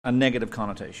a negative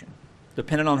connotation,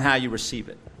 depending on how you receive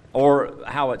it or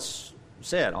how it's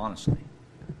said, honestly.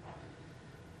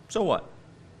 So what?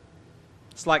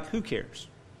 It's like, who cares?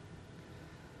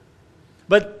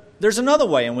 But there's another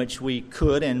way in which we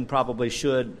could and probably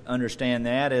should understand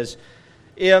that is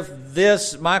if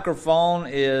this microphone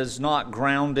is not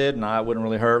grounded, and I wouldn't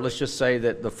really hurt, let's just say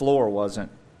that the floor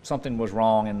wasn't, something was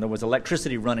wrong and there was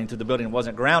electricity running through the building and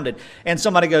wasn't grounded, and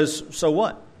somebody goes, so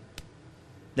what?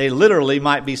 They literally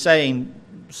might be saying,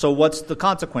 so what's the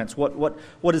consequence? What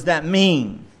does that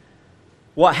mean?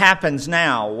 What happens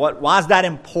now? Why is that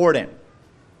important?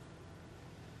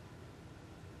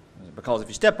 Because if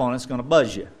you step on it, it's going to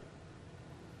buzz you.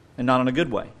 And not in a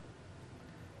good way.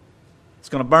 It's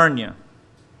going to burn you.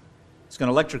 It's going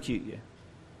to electrocute you.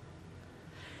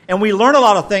 And we learn a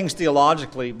lot of things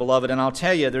theologically, beloved, and I'll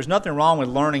tell you, there's nothing wrong with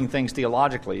learning things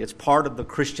theologically. It's part of the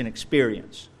Christian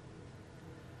experience.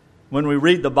 When we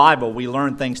read the Bible, we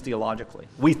learn things theologically.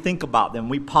 We think about them.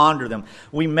 We ponder them.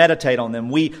 We meditate on them.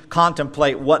 We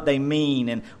contemplate what they mean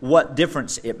and what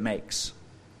difference it makes.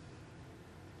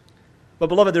 But,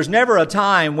 beloved, there's never a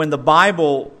time when the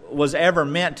Bible was ever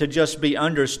meant to just be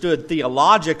understood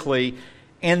theologically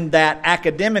in that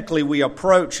academically we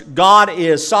approach God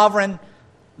is sovereign,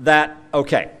 that,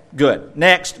 okay, good.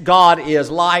 Next, God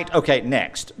is light, okay,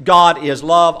 next. God is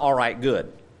love, all right,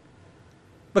 good.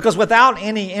 Because without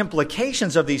any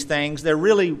implications of these things, they're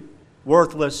really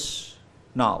worthless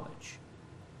knowledge.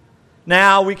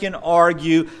 Now we can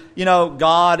argue,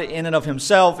 God in and of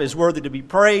himself is worthy to be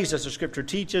praised, as the Scripture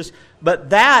teaches, but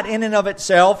that in and of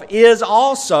itself is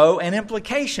also an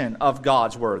implication of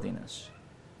God's worthiness.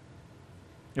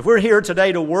 If we're here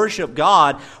today to worship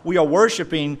God, we are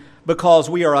worshiping because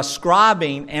we are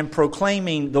ascribing and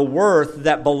proclaiming the worth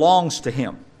that belongs to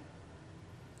Him.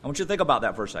 I want you to think about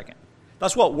that for a second.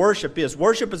 That's what worship is.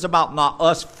 Worship is about not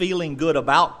us feeling good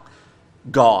about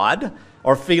God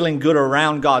or feeling good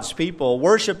around God's people.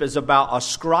 Worship is about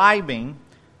ascribing,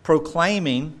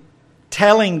 proclaiming,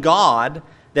 telling God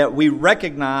that we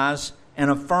recognize and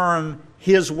affirm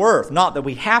His worth. Not that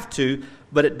we have to,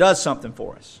 but it does something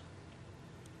for us.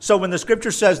 So when the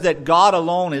Scripture says that God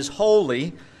alone is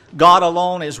holy, God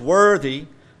alone is worthy,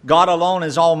 God alone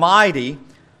is almighty,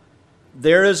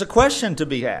 there is a question to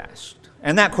be asked.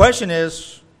 And that question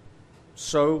is,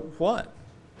 so what?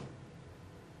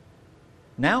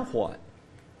 Now what?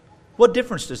 What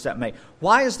difference does that make?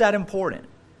 Why is that important?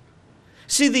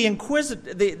 See, the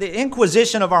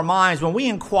inquisition of our minds, when we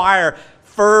inquire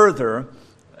further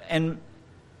and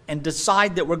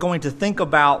decide that we're going to think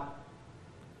about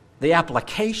the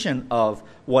application of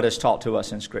what is taught to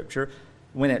us in Scripture,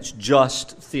 when it's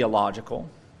just theological,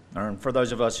 or for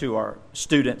those of us who are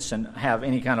students and have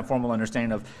any kind of formal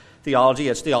understanding of theology,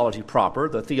 it's theology proper,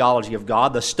 the theology of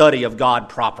God, the study of God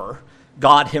proper,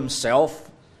 God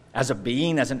Himself as a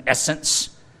being, as an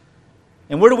essence.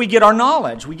 And where do we get our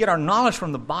knowledge? We get our knowledge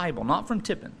from the Bible, not from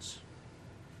Tippins.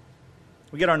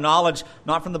 We get our knowledge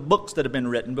not from the books that have been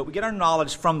written, but we get our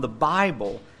knowledge from the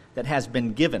Bible that has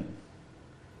been given.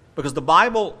 Because the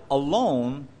Bible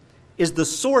alone is the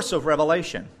source of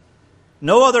revelation.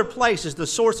 No other place is the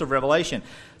source of revelation.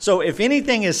 So if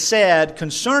anything is said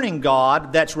concerning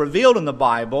God that's revealed in the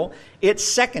Bible, it's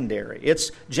secondary.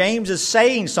 James is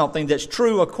saying something that's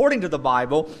true according to the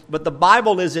Bible, but the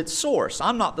Bible is its source.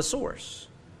 I'm not the source.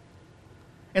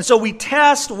 And so we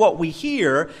test what we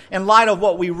hear in light of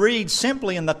what we read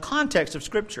simply in the context of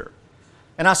Scripture.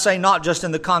 And I say not just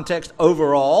in the context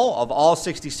overall of all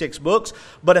 66 books,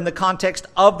 but in the context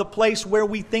of the place where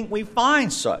we think we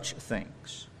find such things.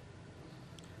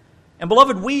 And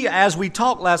beloved, we, as we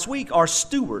talked last week, are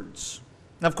stewards.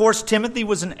 And of course, Timothy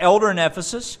was an elder in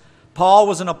Ephesus. Paul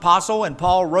was an apostle, and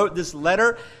Paul wrote this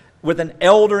letter with an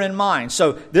elder in mind.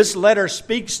 So this letter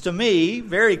speaks to me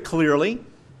very clearly,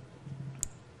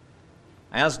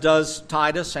 as does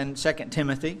Titus and 2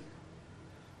 Timothy.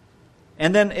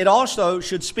 And then it also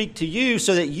should speak to you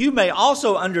so that you may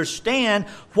also understand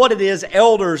what it is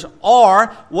elders are,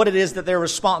 what it is that they're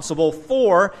responsible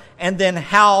for, and then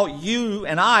how you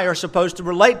and I are supposed to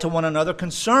relate to one another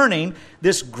concerning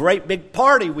this great big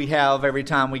party we have every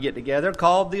time we get together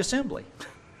called the assembly.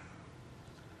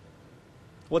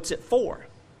 What's it for?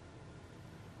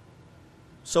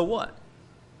 So what?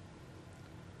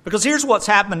 Because here's what's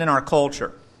happened in our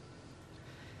culture.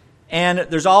 And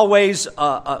there's always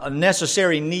a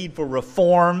necessary need for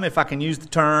reform, if I can use the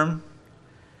term,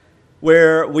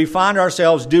 where we find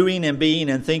ourselves doing and being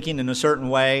and thinking in a certain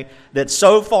way that's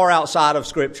so far outside of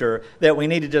Scripture that we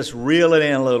need to just reel it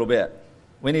in a little bit.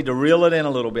 We need to reel it in a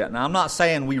little bit. Now, I'm not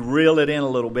saying we reel it in a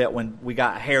little bit when we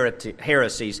got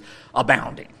heresies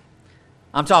abounding.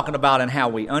 I'm talking about in how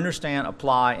we understand,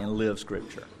 apply, and live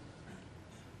Scripture.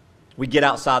 We get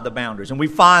outside the boundaries. And we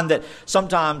find that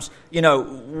sometimes,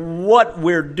 what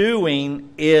we're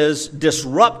doing is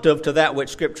disruptive to that which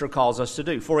Scripture calls us to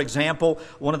do. For example,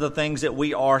 one of the things that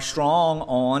we are strong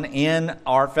on in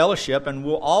our fellowship, and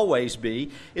will always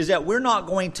be, is that we're not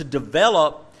going to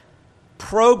develop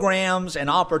programs and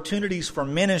opportunities for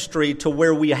ministry to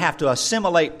where we have to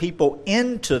assimilate people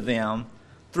into them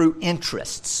through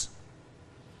interests.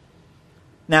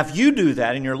 Now, if you do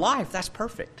that in your life, that's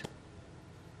perfect.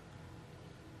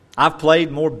 I've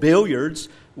played more billiards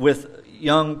with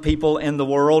young people in the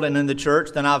world and in the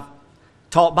church than I've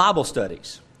taught Bible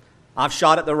studies. I've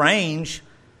shot at the range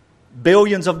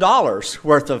billions of dollars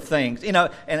worth of things.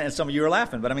 And some of you are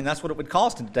laughing, but that's what it would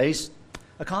cost in today's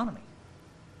economy.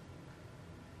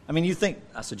 You think,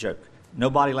 that's a joke.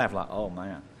 Nobody laughed like, oh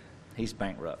man, he's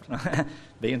bankrupt.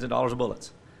 Billions of dollars of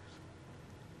bullets.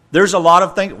 There's a lot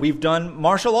of things. We've done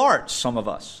martial arts, some of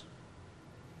us,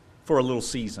 for a little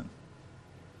season.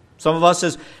 Some of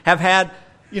us have had,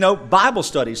 Bible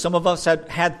studies. Some of us have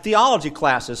had theology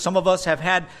classes. Some of us have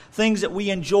had things that we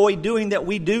enjoy doing that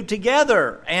we do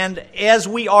together. And as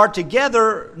we are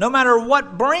together, no matter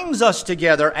what brings us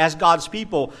together as God's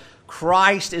people,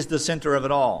 Christ is the center of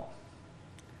it all.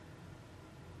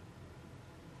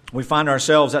 We find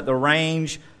ourselves at the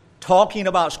range talking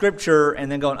about Scripture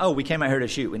and then going, oh, we came out here to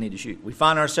shoot. We need to shoot. We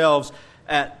find ourselves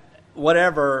at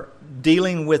whatever,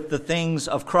 dealing with the things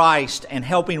of Christ and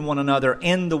helping one another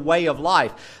in the way of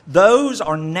life. Those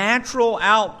are natural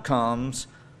outcomes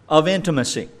of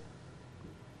intimacy.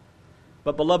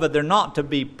 But beloved, they're not to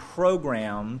be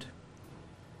programmed.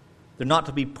 They're not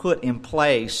to be put in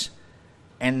place,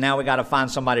 and now we got to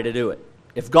find somebody to do it.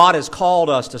 If God has called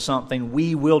us to something,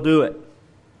 we will do it.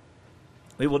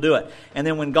 We will do it. And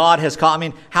then when God has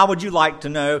called, how would you like to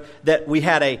know that we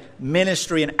had a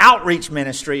ministry, an outreach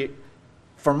ministry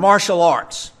for martial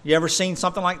arts? You ever seen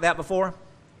something like that before?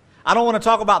 I don't want to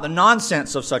talk about the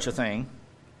nonsense of such a thing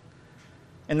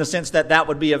in the sense that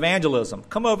would be evangelism.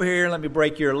 Come over here, let me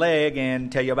break your leg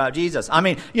and tell you about Jesus.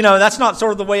 That's not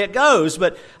sort of the way it goes.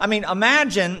 But,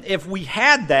 imagine if we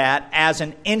had that as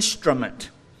an instrument.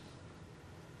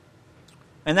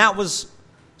 And that was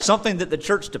something that the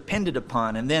church depended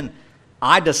upon. And then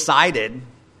I decided,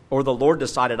 or the Lord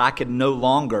decided, I could no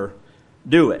longer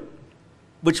do it.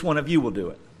 Which one of you will do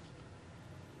it?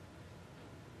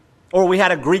 Or we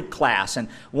had a Greek class, and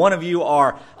one of you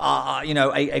are,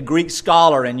 a Greek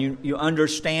scholar, and you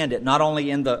understand it, not only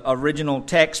in the original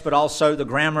text, but also the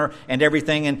grammar and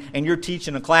everything, and you're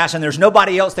teaching a class, and there's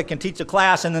nobody else that can teach a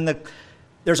class, and then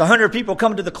there's 100 people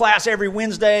coming to the class every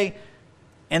Wednesday,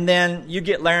 and then you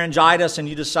get laryngitis, and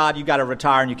you decide you got to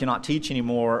retire, and you cannot teach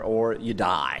anymore, or you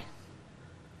die.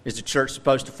 Is the church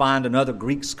supposed to find another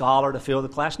Greek scholar to fill the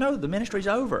class? No, the ministry's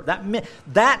over.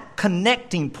 That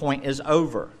connecting point is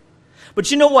over. But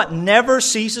you know what never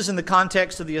ceases in the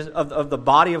context of the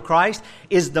body of Christ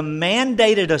is the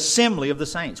mandated assembly of the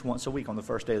saints once a week on the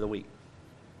first day of the week.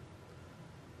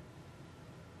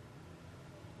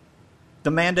 The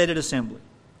mandated assembly.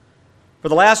 For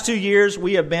the last 2 years,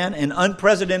 we have been in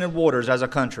unprecedented waters as a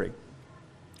country.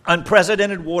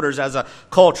 Unprecedented waters as a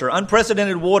culture.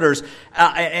 Unprecedented waters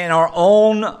in our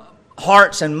own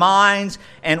hearts and minds.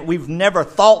 And we've never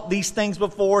thought these things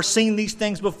before, seen these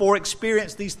things before,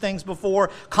 experienced these things before,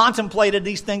 contemplated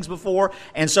these things before.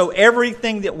 And so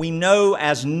everything that we know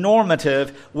as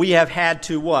normative, we have had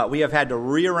to what? We have had to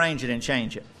rearrange it and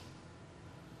change it.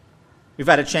 We've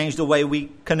had to change the way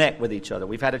we connect with each other.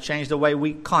 We've had to change the way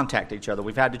we contact each other.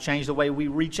 We've had to change the way we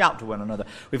reach out to one another.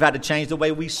 We've had to change the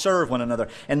way we serve one another.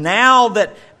 And now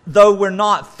that, though we're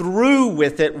not through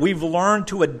with it, we've learned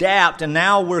to adapt. And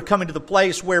now we're coming to the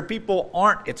place where people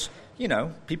aren't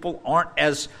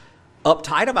as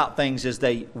uptight about things as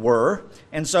they were.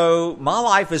 And so my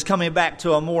life is coming back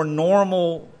to a more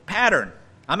normal pattern.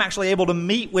 I'm actually able to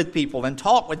meet with people and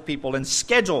talk with people and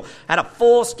schedule. I had a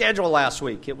full schedule last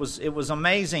week. It was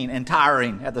amazing and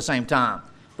tiring at the same time,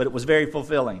 but it was very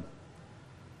fulfilling.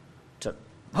 To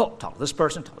talk to this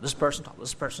person, talk to this person, talk to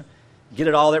this person. Get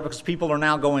it all there because people are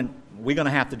now going, we're going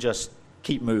to have to just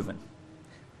keep moving.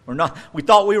 We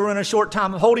thought we were in a short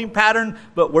time holding pattern,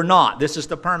 but we're not. This is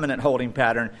the permanent holding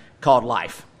pattern called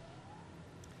life.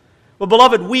 Well,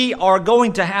 beloved, we are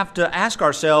going to have to ask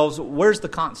ourselves, where's the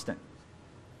constant?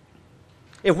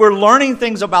 If we're learning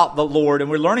things about the Lord and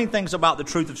we're learning things about the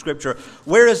truth of Scripture,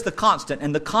 where is the constant?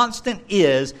 And the constant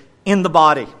is in the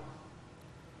body,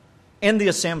 in the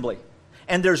assembly.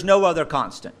 And there's no other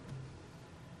constant.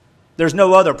 There's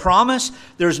no other promise.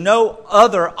 There's no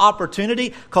other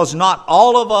opportunity, because not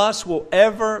all of us will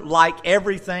ever like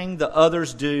everything the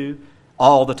others do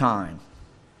all the time.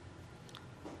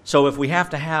 So if we have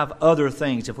to have other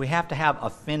things, if we have to have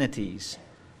affinities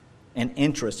and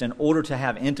interests in order to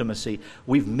have intimacy,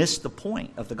 we've missed the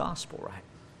point of the gospel, right?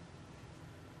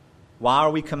 Why are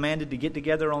we commanded to get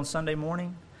together on Sunday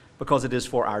morning? Because it is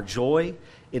for our joy,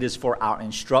 it is for our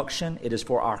instruction, it is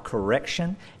for our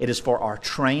correction, it is for our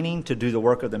training to do the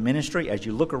work of the ministry. As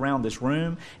you look around this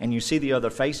room and you see the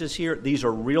other faces here, these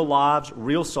are real lives,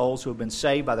 real souls who have been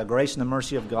saved by the grace and the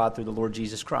mercy of God through the Lord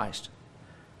Jesus Christ.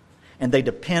 And they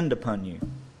depend upon you,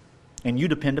 and you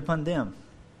depend upon them.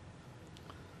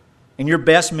 And your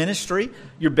best ministry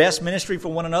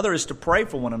for one another is to pray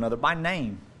for one another by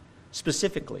name,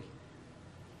 specifically.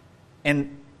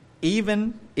 And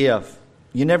even if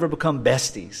you never become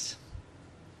besties,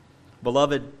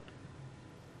 beloved,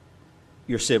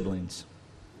 your siblings,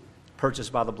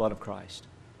 purchased by the blood of Christ.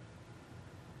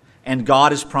 And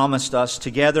God has promised us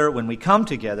together, when we come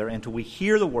together and we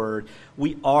hear the word,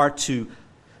 we are to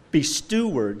be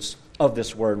stewards of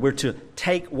this word. We're to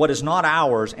take what is not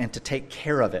ours and to take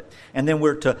care of it. And then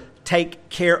we're to take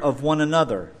care of one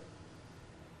another.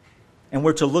 And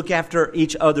we're to look after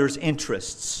each other's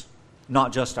interests,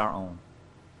 not just our own,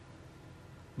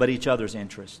 but each other's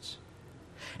interests.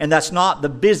 And that's not the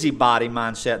busybody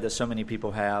mindset that so many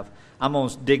people have. I'm going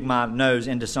to dig my nose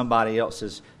into somebody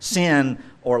else's sin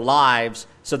or lives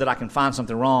so that I can find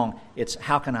something wrong. It's,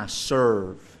 how can I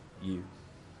serve you?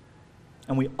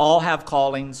 And we all have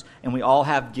callings, and we all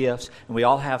have gifts, and we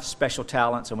all have special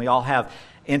talents, and we all have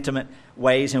intimate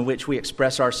ways in which we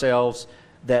express ourselves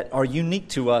that are unique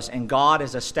to us. And God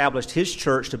has established His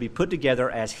church to be put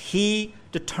together as He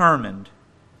determined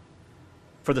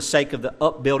for the sake of the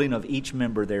upbuilding of each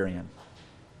member therein.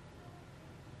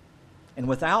 And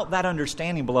without that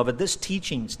understanding, beloved, this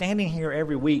teaching, standing here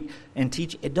every week and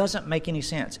teaching, it doesn't make any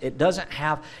sense. It doesn't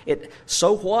have it.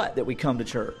 So what that we come to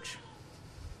church?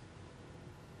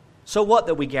 So what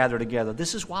that we gather together?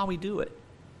 This is why we do it.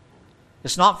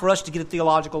 It's not for us to get a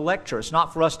theological lecture. It's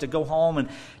not for us to go home and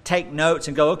take notes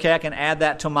and go, okay, I can add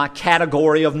that to my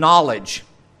category of knowledge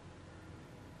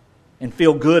and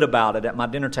feel good about it at my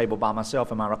dinner table by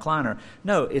myself in my recliner.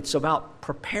 No, it's about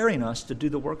preparing us to do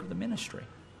the work of the ministry.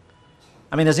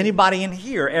 I mean, has anybody in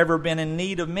here ever been in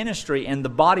need of ministry and the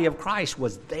body of Christ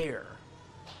was there?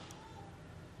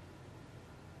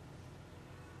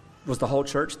 Was the whole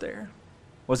church there?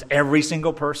 Was every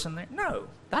single person there? No,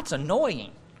 that's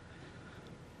annoying.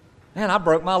 Man, I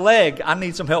broke my leg. I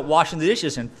need some help washing the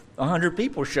dishes, and 100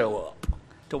 people show up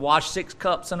to wash 6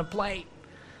 cups and a plate.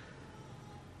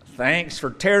 Thanks for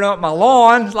tearing up my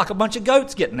lawn. It's like a bunch of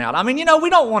goats getting out. I mean, we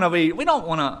don't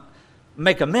want to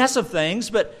make a mess of things,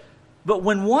 but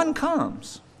when one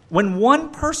comes, when one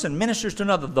person ministers to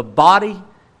another, the body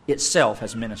itself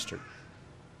has ministered.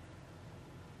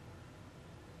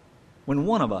 When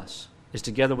one of us is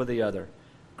together with the other,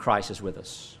 Christ is with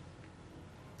us.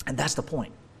 And that's the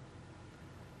point.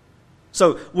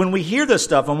 So when we hear this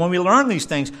stuff and when we learn these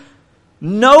things,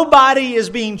 nobody is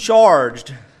being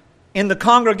charged in the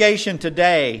congregation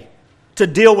today to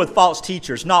deal with false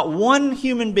teachers. Not one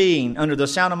human being under the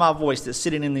sound of my voice that's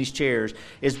sitting in these chairs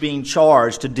is being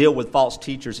charged to deal with false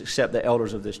teachers except the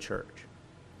elders of this church.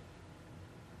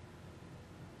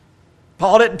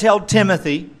 Paul didn't tell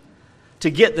Timothy to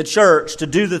get the church to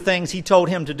do the things he told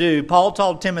him to do. Paul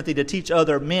told Timothy to teach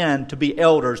other men to be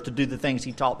elders to do the things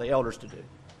he taught the elders to do.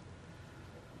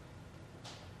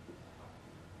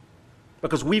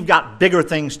 Because we've got bigger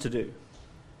things to do.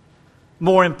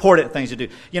 More important things to do.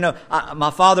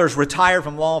 My father's retired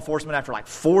from law enforcement after like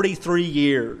 43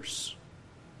 years.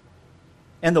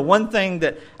 And the one thing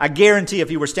that I guarantee, if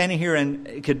he were standing here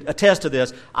and could attest to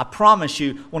this, I promise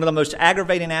you, one of the most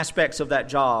aggravating aspects of that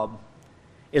job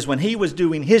is when he was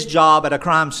doing his job at a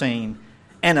crime scene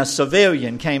and a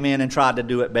civilian came in and tried to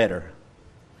do it better.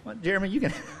 Well, Jeremy, you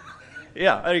can...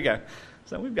 Yeah, there you go.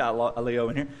 So we've got a Leo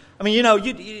in here. I mean,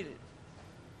 you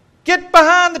get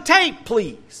behind the tape,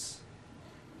 please.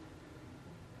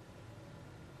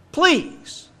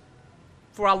 Please.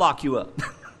 Before I lock you up.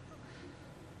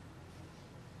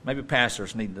 Maybe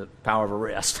pastors need the power of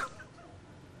arrest.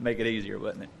 Make it easier,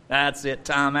 wouldn't it? That's it.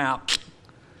 Time out.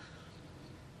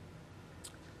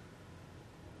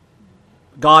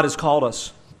 God has called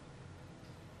us.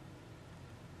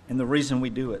 And the reason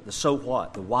we do it, the so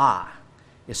what, the why,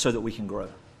 is so that we can grow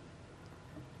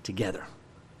together.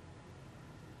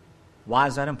 Why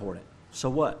is that important? So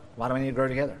what? Why do we need to grow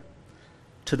together?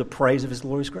 To the praise of His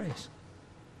glorious grace.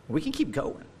 We can keep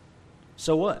going.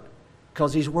 So what?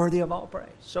 Because He's worthy of all praise.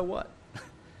 So what?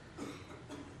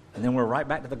 And then we're right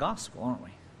back to the gospel, aren't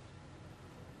we?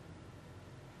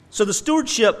 So the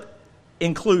stewardship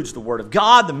includes the Word of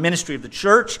God, the ministry of the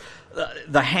church,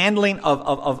 the handling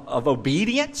of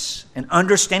obedience and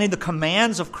understanding the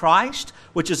commands of Christ,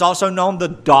 which is also known the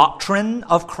doctrine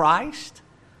of Christ.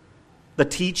 The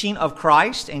teaching of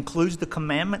Christ includes the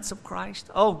commandments of Christ.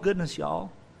 Oh, goodness,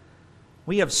 y'all.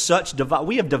 We have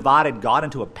divided God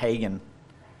into a pagan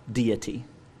deity.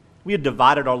 We have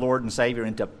divided our Lord and Savior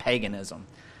into paganism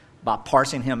by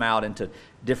parsing Him out into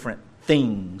different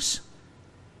things.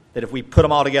 That if we put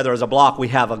them all together as a block, we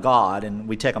have a God, and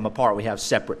we take them apart, we have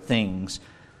separate things.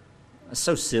 It's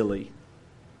so silly.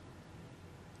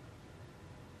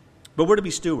 But we're to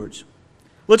be stewards.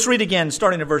 Let's read again,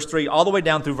 starting in verse 3, all the way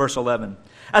down through verse 11.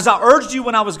 As I urged you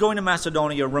when I was going to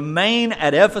Macedonia, remain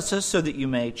at Ephesus so that you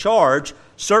may charge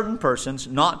certain persons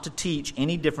not to teach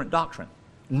any different doctrine,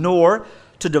 nor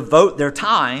to devote their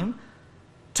time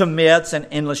to myths and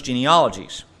endless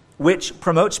genealogies, which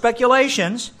promote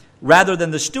speculations rather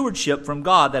than the stewardship from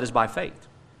God that is by faith.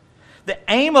 The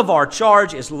aim of our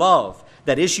charge is love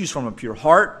that issues from a pure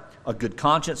heart, a good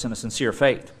conscience, and a sincere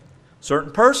faith.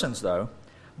 Certain persons, though,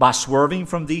 by swerving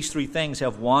from these three things,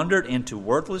 have wandered into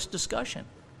worthless discussion,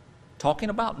 talking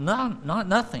about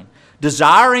nothing,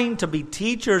 desiring to be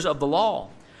teachers of the law,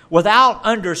 without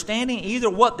understanding either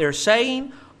what they're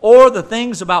saying or the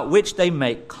things about which they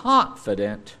make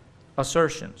confident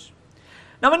assertions.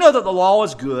 Now, we know that the law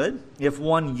is good if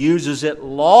one uses it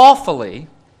lawfully.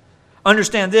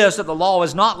 Understand this, that the law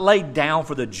is not laid down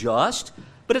for the just,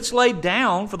 but it's laid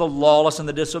down for the lawless and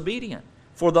the disobedient,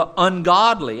 for the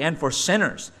ungodly and for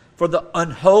sinners, for the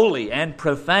unholy and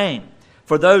profane,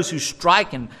 for those who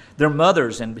strike their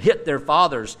mothers and hit their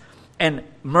fathers and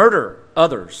murder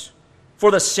others,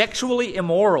 for the sexually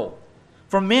immoral,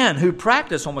 for men who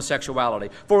practice homosexuality,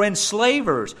 for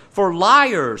enslavers, for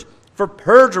liars, for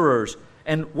perjurers,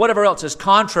 and whatever else is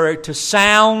contrary to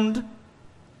sound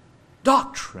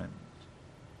doctrine,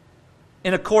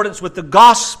 in accordance with the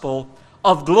gospel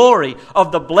of glory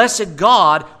of the blessed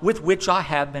God with which I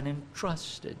have been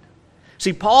entrusted.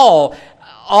 See, Paul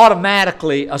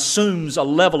automatically assumes a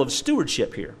level of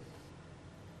stewardship here.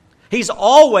 He's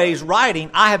always writing,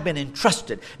 I have been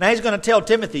entrusted. Now he's going to tell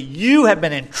Timothy, you have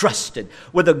been entrusted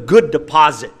with a good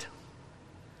deposit.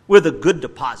 With a good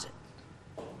deposit.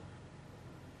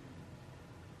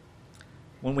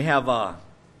 When we have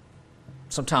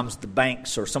sometimes the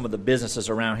banks or some of the businesses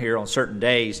around here on certain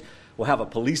days will have a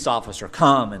police officer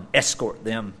come and escort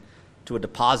them to a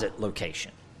deposit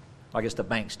location. I guess the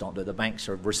banks don't do. The banks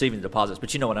are receiving the deposits,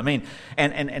 but you know what I mean.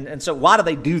 And so why do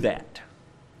they do that?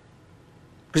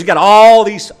 Because you got all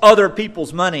these other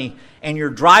people's money and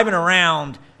you're driving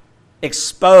around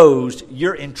exposed.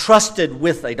 You're entrusted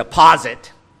with a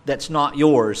deposit that's not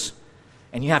yours.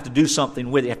 And you have to do something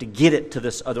with it. You have to get it to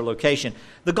this other location.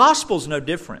 The gospel is no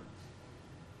different.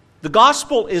 The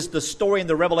gospel is the story and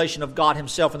the revelation of God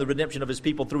Himself and the redemption of His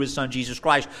people through His Son, Jesus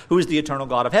Christ, who is the eternal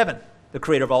God of heaven, the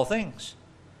creator of all things.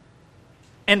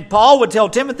 And Paul would tell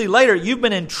Timothy later, you've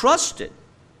been entrusted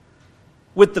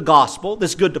with the gospel,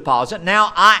 this good deposit.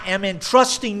 Now I am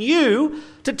entrusting you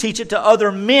to teach it to other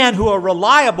men who are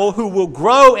reliable, who will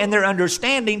grow in their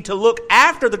understanding to look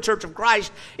after the church of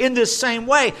Christ in this same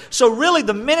way. So really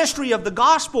the ministry of the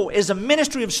gospel is a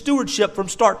ministry of stewardship from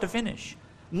start to finish.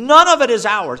 None of it is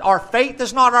ours. Our faith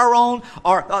is not our own.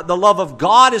 The love of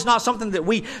God is not something that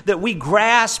we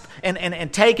grasp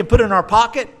and take and put in our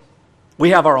pocket. We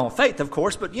have our own faith, of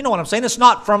course, but you know what I'm saying? It's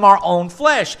not from our own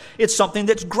flesh. It's something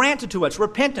that's granted to us.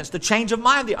 Repentance, the change of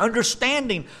mind, the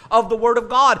understanding of the Word of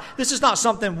God. This is not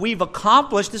something we've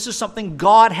accomplished. This is something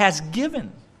God has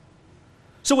given.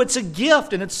 So it's a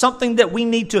gift, and it's something that we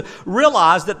need to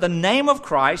realize that the name of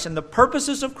Christ and the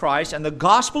purposes of Christ and the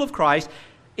gospel of Christ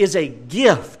is a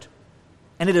gift.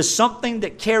 And it is something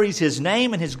that carries His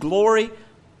name and His glory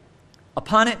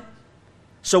upon it.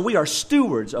 So we are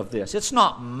stewards of this. It's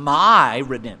not my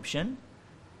redemption.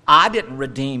 I didn't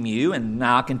redeem you, and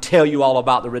now I can tell you all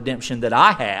about the redemption that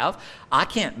I have. I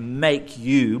can't make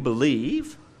you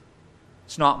believe.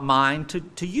 It's not mine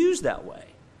to use that way.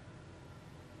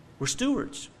 We're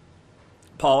stewards.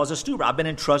 Paul is a steward. I've been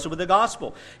entrusted with the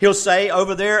gospel. He'll say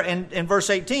over there in verse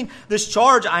 18, this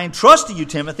charge I entrust to you,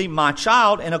 Timothy, my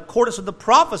child, in accordance with the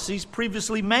prophecies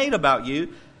previously made about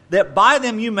you, that by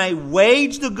them you may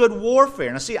wage the good warfare.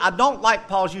 Now see, I don't like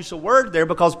Paul's use of word there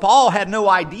because Paul had no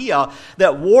idea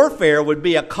that warfare would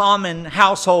be a common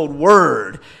household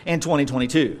word in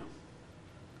 2022.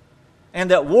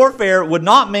 And that warfare would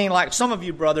not mean like some of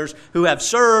you brothers who have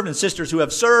served and sisters who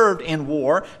have served in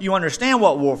war. You understand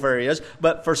what warfare is,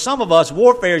 but for some of us,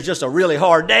 warfare is just a really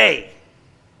hard day.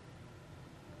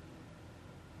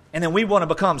 And then we want to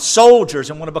become soldiers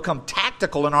and want to become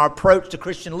tactical in our approach to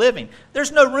Christian living.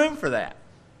 There's no room for that.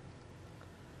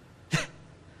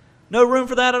 No room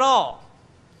for that at all.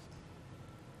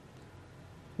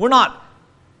 We're not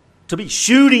to be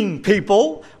shooting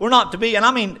people. We're not to be, and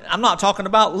I mean, I'm not talking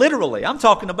about literally. I'm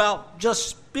talking about just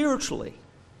spiritually.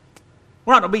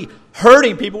 We're not to be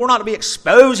hurting people. We're not to be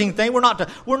exposing things.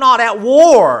 We're not at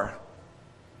war.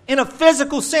 In a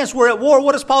physical sense, we're at war.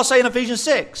 What does Paul say in Ephesians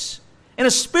 6? In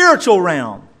a spiritual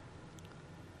realm.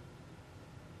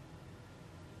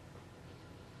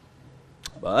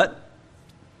 But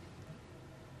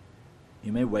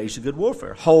you may wage a good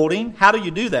warfare. Holding. How do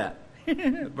you do that?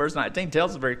 Verse 19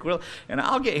 tells us very clearly, and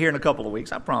I'll get here in a couple of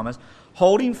weeks, I promise.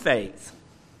 Holding faith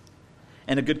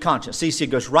and a good conscience. See, it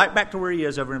goes right back to where he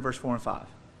is over in verse 4 and 5.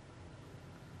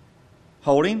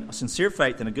 Holding a sincere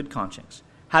faith and a good conscience.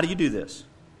 How do you do this?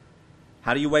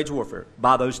 How do you wage warfare?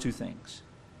 By those two things.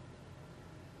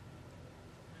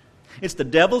 It's the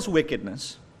devil's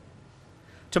wickedness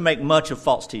to make much of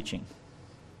false teaching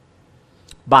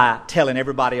by telling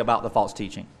everybody about the false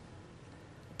teaching,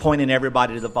 pointing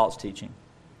everybody to the false teaching,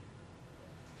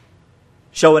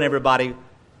 showing everybody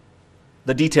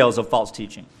the details of false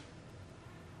teaching.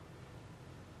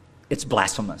 It's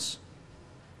blasphemous.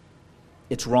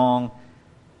 It's wrong,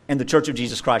 and the Church of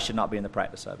Jesus Christ should not be in the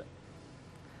practice of it.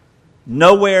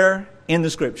 Nowhere in the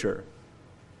Scripture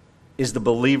is the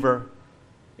believer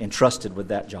entrusted with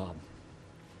that job.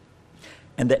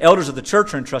 And the elders of the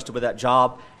church are entrusted with that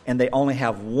job, and they only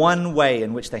have one way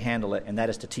in which they handle it, and that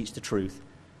is to teach the truth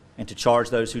and to charge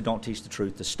those who don't teach the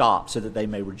truth to stop so that they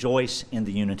may rejoice in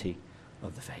the unity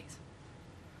of the faith.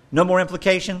 No more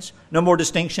implications, no more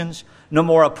distinctions, no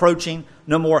more approaching,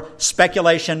 no more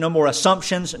speculation, no more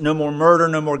assumptions, no more murder,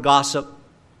 no more gossip.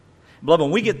 Beloved,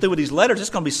 when we get through with these letters, it's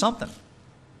going to be something.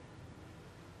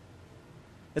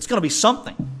 It's going to be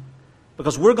something.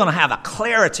 Because we're going to have a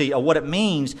clarity of what it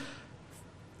means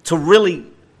to really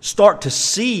start to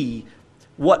see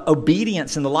what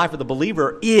obedience in the life of the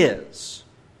believer is.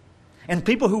 And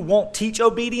people who won't teach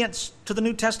obedience to the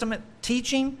New Testament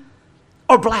teaching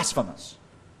are blasphemous.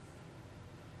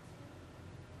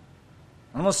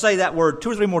 I'm going to say that word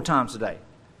 2 or 3 more times today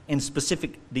in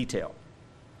specific detail.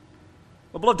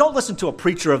 But beloved, don't listen to a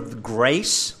preacher of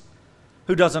grace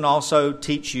who doesn't also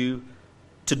teach you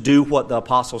to do what the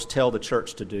apostles tell the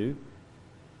church to do,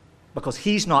 because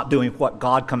he's not doing what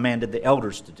God commanded the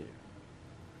elders to do.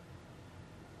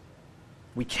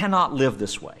 We cannot live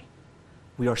this way.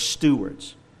 We are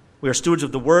stewards. We are stewards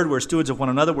of the word. We're stewards of one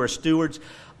another. We're stewards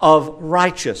of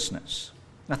righteousness.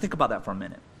 Now think about that for a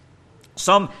minute.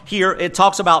 Some here, it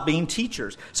talks about being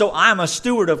teachers. So I'm a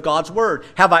steward of God's word.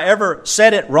 Have I ever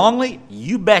said it wrongly?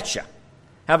 You betcha.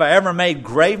 Have I ever made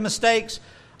grave mistakes?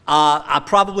 I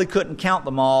probably couldn't count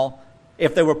them all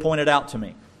if they were pointed out to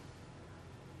me.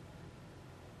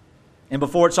 And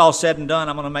before it's all said and done,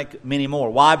 I'm going to make many more.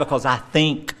 Why? Because I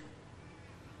think.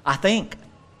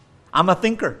 I'm a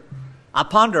thinker. I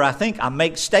ponder, I think, I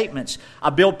make statements. I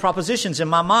build propositions in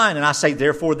my mind, and I say,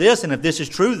 therefore this, and if this is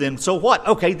true, then so what?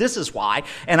 Okay, this is why.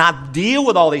 And I deal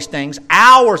with all these things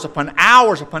hours upon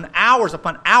hours upon hours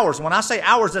upon hours. When I say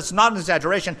hours, that's not an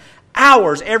exaggeration.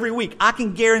 Hours every week. I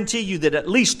can guarantee you that at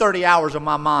least 30 hours of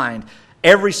my mind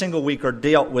every single week are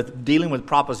dealing with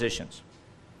propositions.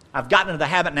 I've gotten into the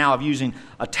habit now of using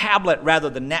a tablet rather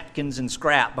than napkins and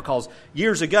scrap, because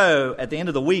years ago, at the end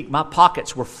of the week, my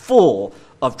pockets were full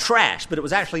of trash, but it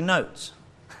was actually notes.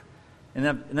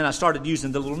 And then I started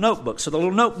using the little notebook. So the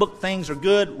little notebook things are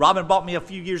good. Robin bought me a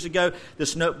few years ago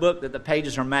this notebook that the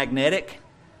pages are magnetic.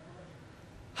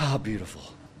 Oh, beautiful.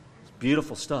 It's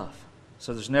beautiful stuff.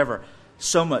 So there's never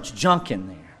so much junk in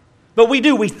there. But we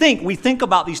think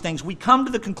about these things. We come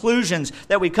to the conclusions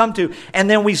that we come to, and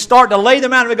then we start to lay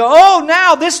them out and we go, oh,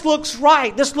 now this looks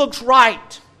right. This looks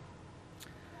right.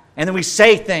 And then we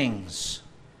say things.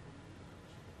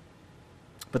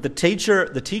 But the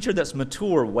teacher that's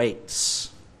mature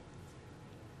waits.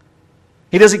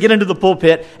 He doesn't get into the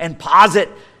pulpit and posit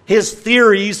his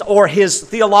theories or his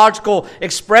theological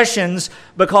expressions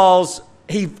because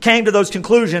he came to those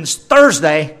conclusions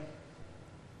Thursday.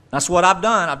 That's what I've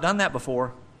done. I've done that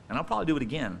before, and I'll probably do it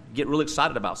again. Get really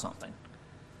excited about something.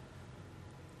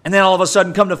 And then all of a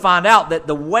sudden come to find out that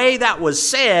the way that was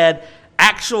said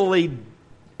actually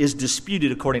is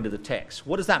disputed according to the text.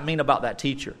 What does that mean about that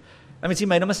teacher? That means he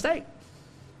made a mistake.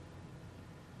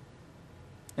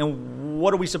 And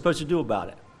what are we supposed to do about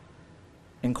it?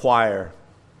 Inquire.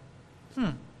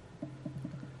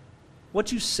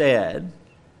 What you said,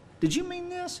 did you mean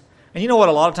this? And you know what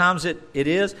a lot of times it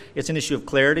is? It's an issue of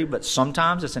clarity, but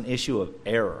sometimes it's an issue of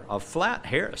error, of flat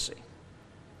heresy.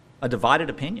 a divided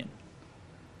opinion,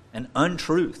 an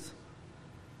untruth.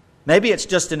 Maybe it's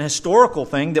just an historical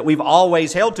thing that we've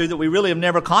always held to that we really have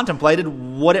never contemplated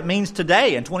what it means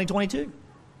today in 2022.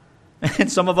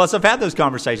 And some of us have had those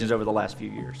conversations over the last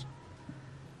few years.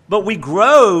 But we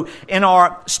grow in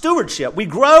our stewardship. We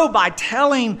grow by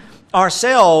telling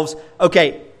ourselves,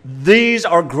 okay, these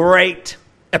are great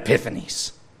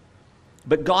epiphanies.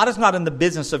 But God is not in the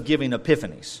business of giving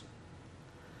epiphanies.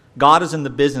 God is in the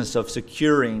business of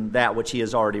securing that which He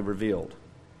has already revealed.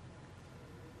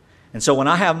 And so when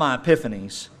I have my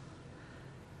epiphanies,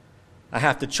 I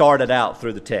have to chart it out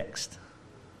through the text.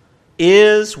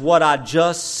 Is what I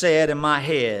just said in my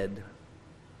head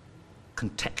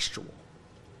contextual?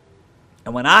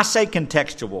 And when I say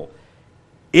contextual,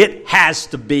 it has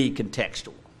to be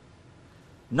contextual.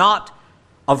 Not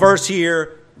a verse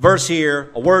here,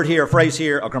 a word here, a phrase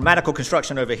here, a grammatical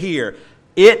construction over here.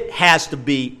 It has to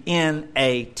be in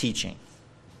a teaching.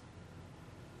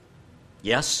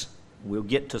 Yes, we'll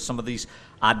get to some of these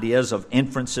ideas of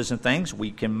inferences and things. We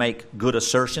can make good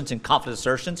assertions and confident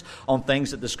assertions on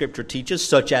things that the Scripture teaches,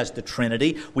 such as the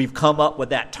Trinity. We've come up with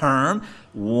that term,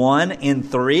 1 in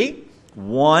 3.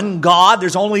 One God.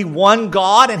 There's only one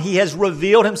God, and He has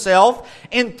revealed Himself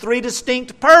in 3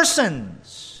 distinct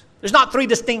persons. There's not 3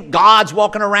 distinct gods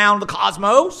walking around the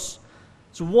cosmos.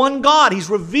 It's one God. He's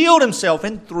revealed Himself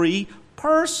in 3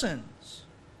 persons.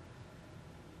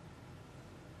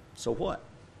 So what?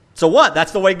 So what?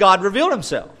 That's the way God revealed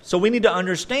Himself. So we need to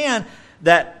understand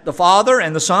that the Father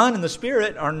and the Son and the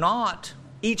Spirit are not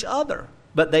each other,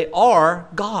 but they are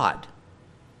God.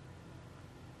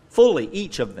 Fully,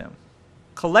 each of them.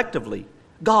 Collectively,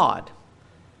 God.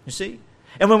 You see?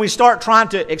 And when we start trying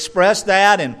to express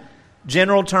that in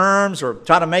general terms or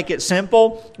try to make it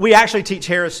simple, we actually teach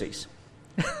heresies.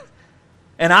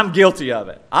 And I'm guilty of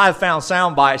it. I've found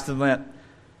sound bites that went,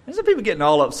 there's some people getting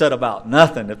all upset about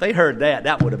nothing. If they heard that,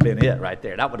 that would have been it right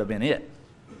there. That would have been it.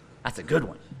 That's a good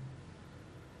one.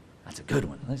 That's a good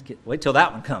one. Wait till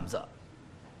that one comes up.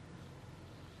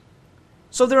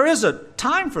 So there is a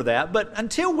time for that, but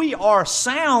until we are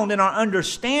sound in our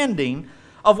understanding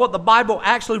of what the Bible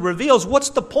actually reveals,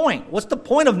 what's the point? What's the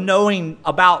point of knowing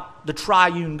about the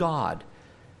triune God?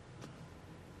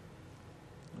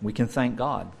 We can thank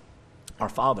God, our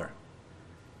Father,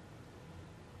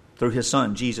 through His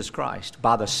Son, Jesus Christ,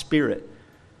 by the Spirit,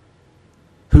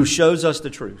 who shows us the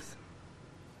truth.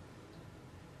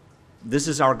 This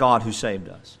is our God who saved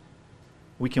us.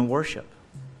 We can worship.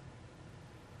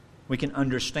 We can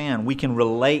understand. We can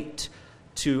relate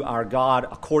to our God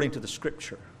according to the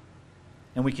Scripture.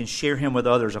 And we can share Him with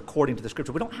others according to the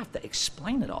Scripture. We don't have to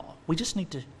explain it all. We just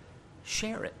need to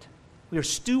share it. We are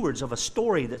stewards of a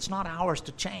story that's not ours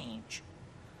to change.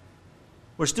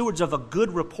 We're stewards of a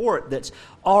good report that's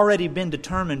already been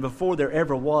determined before there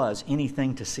ever was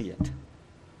anything to see it.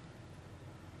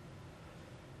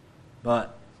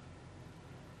 But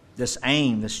this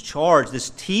aim, this charge, this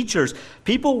teachers,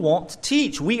 people want to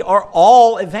teach. We are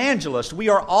all evangelists. We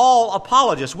are all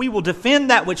apologists. We will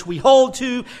defend that which we hold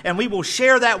to, and we will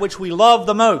share that which we love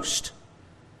the most.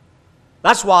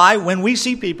 That's why when we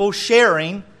see people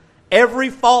sharing every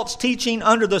false teaching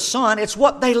under the sun, it's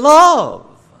what they love.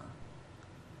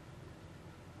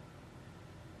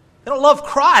 They don't love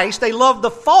Christ. They love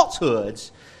the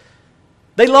falsehoods.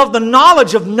 They love the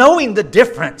knowledge of knowing the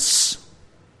difference.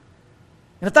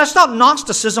 And if that's not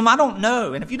Gnosticism, I don't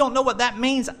know. And if you don't know what that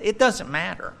means, it doesn't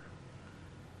matter.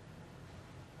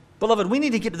 Beloved, we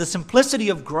need to get to the simplicity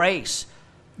of grace.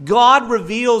 God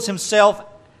reveals Himself,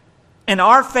 and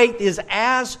our faith is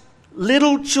as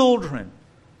little children.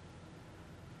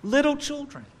 Little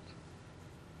children.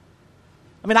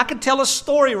 I mean, I could tell a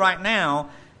story right now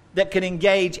that could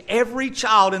engage every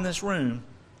child in this room,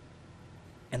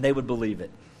 and they would believe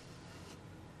it.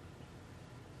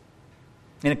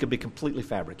 And it could be completely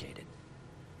fabricated.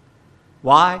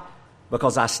 Why?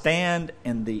 Because I stand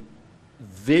in the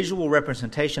visual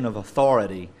representation of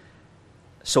authority,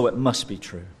 so it must be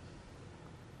true.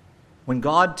 When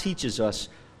God teaches us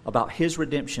about His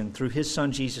redemption through His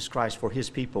Son Jesus Christ for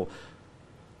His people,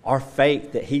 our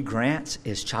faith that He grants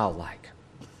is childlike.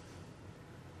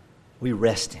 We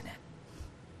rest in it.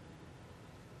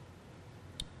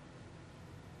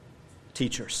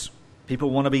 Teachers.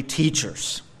 People want to be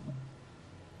teachers.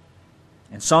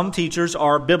 And some teachers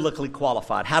are biblically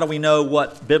qualified. How do we know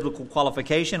what biblical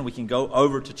qualification? We can go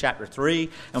over to chapter 3,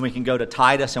 and we can go to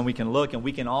Titus, and we can look, and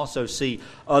we can also see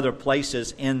other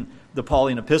places in the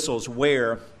Pauline epistles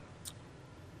where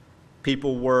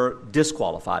people were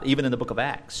disqualified, even in the book of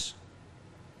Acts.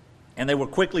 And they were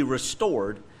quickly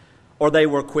restored, or they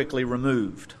were quickly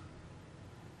removed.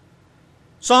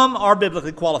 Some are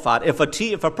biblically qualified. If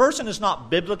a person is not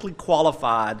biblically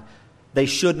qualified, they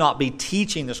should not be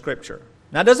teaching the Scripture.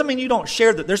 Now, it doesn't mean you don't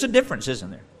share that. There's a difference,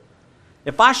 isn't there?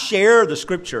 If I share the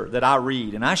Scripture that I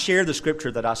read, and I share the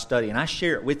Scripture that I study, and I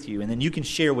share it with you, and then you can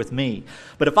share with me.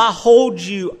 But if I hold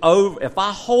you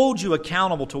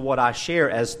accountable to what I share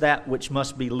as that which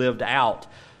must be lived out,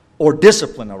 or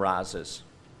discipline arises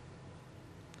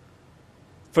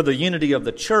for the unity of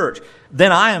the church,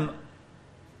 then I am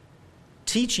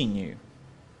teaching you.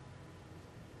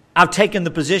 I've taken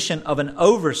the position of an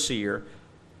overseer,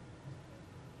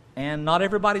 and not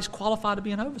everybody's qualified to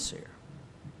be an overseer.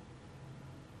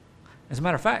 As a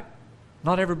matter of fact,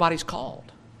 not everybody's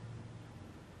called.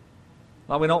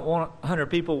 While we don't want 100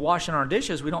 people washing our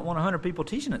dishes, we don't want 100 people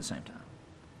teaching at the same time.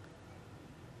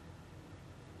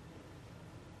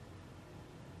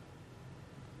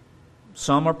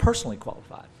 Some are personally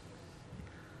qualified,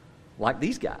 like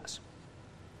these guys,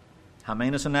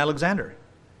 Hymenaeus and Alexander.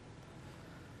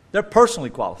 They're personally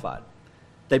qualified.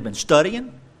 They've been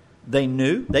studying. They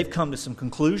knew. They've come to some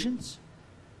conclusions.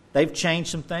 They've changed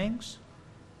some things.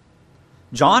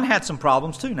 John had some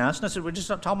problems too. Now, it's not, we're just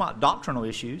not talking about doctrinal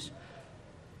issues.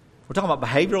 We're talking about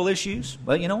behavioral issues.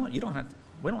 Well, you know what? We don't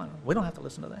have to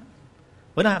listen to that.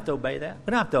 We don't have to obey that.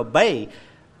 We don't have to obey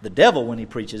the devil when he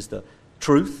preaches the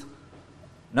truth.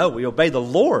 No, we obey the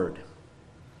Lord.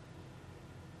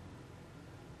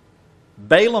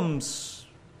 Balaam's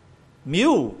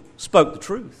mule spoke the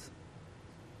truth.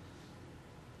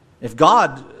 If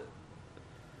God's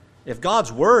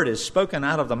word is spoken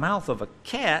out of the mouth of a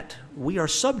cat, we are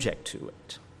subject to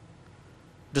it.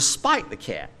 Despite the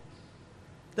cat.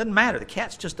 Doesn't matter. The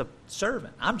cat's just a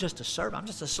servant. I'm just a servant. I'm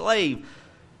just a slave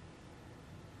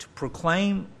to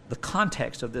proclaim the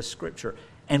context of this Scripture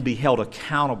and be held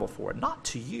accountable for it. Not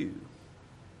to you,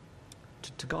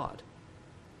 to God.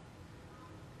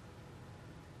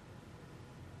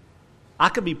 I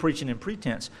could be preaching in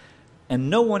pretense, and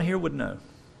no one here would know.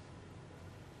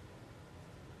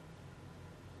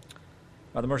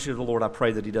 By the mercy of the Lord, I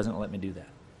pray that He doesn't let me do that.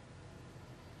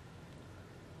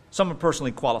 Some are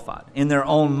personally qualified in their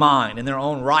own mind, in their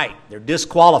own right. They're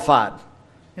disqualified.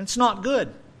 And it's not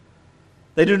good.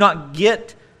 They do not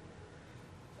get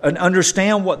and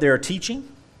understand what they're teaching.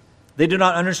 They do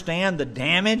not understand the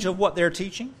damage of what they're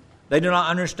teaching. They do not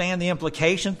understand the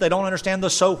implications. They don't understand the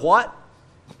so what.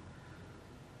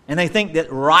 And they think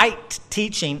that right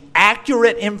teaching,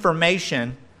 accurate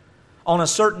information on a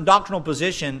certain doctrinal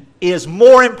position is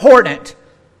more important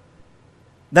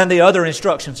than the other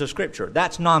instructions of Scripture.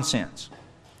 That's nonsense.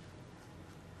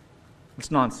 It's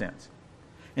nonsense.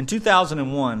 In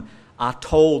 2001, I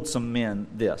told some men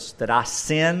this, that I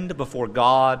sinned before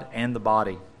God and the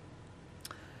body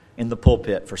in the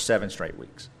pulpit for 7 straight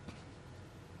weeks.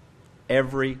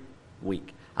 Every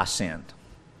week I sinned.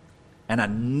 And I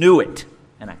knew it,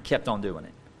 and I kept on doing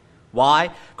it. Why?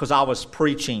 Because I was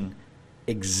preaching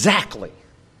exactly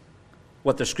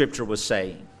what the Scripture was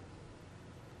saying.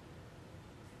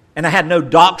 And I had no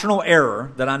doctrinal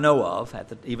error that I know of,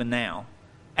 even now,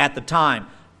 at the time.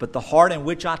 But the heart in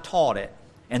which I taught it,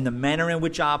 and the manner in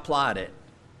which I applied it,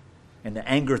 and the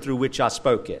anger through which I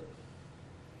spoke it,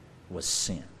 was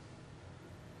sin.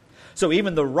 So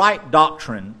even the right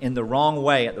doctrine in the wrong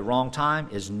way at the wrong time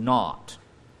is not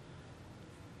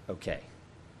okay.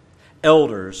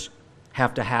 Elders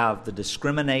have to have the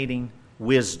discriminating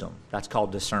wisdom, that's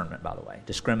called discernment, by the way,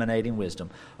 discriminating wisdom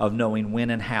of knowing when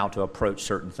and how to approach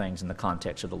certain things in the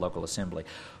context of the local assembly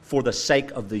for the sake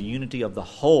of the unity of the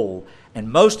whole,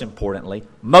 and most importantly,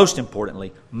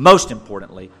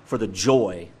 for the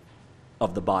joy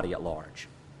of the body at large,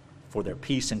 for their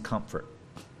peace and comfort.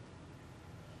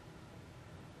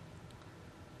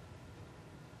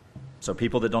 So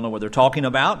people that don't know what they're talking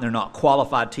about, and they're not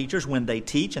qualified teachers, when they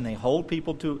teach and they hold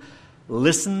people to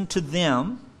listen to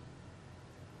them,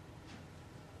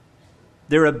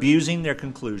 they're abusing their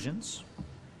conclusions.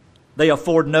 They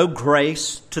afford no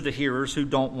grace to the hearers who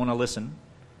don't want to listen.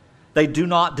 They do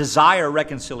not desire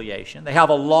reconciliation. They have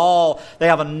a law, they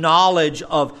have a knowledge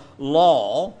of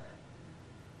law,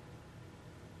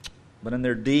 but in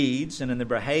their deeds and in their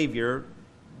behavior,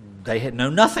 they know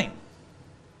nothing.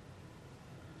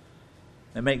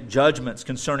 They make judgments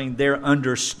concerning their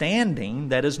understanding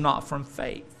that is not from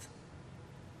faith.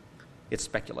 It's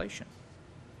speculation.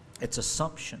 It's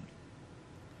assumption.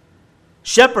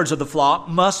 Shepherds of the flock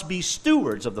must be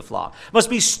stewards of the flock, must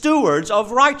be stewards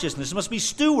of righteousness, must be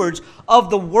stewards of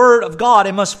the Word of God,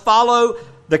 and must follow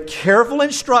the careful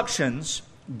instructions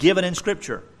given in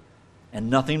Scripture and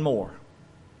nothing more.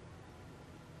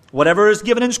 Whatever is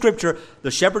given in Scripture,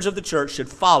 the shepherds of the church should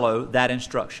follow that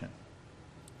instruction.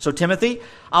 So Timothy,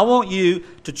 I want you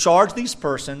to charge these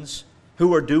persons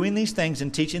who are doing these things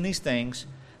and teaching these things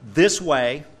this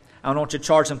way. I want you to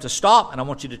charge them to stop, and I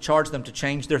want you to charge them to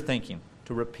change their thinking,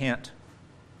 to repent.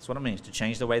 That's what it means, to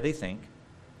change the way they think,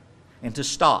 and to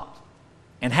stop.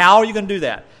 And how are you going to do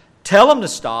that? Tell them to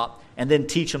stop, and then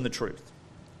teach them the truth.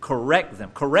 Correct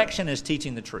them. Correction is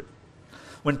teaching the truth.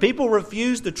 When people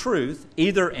refuse the truth,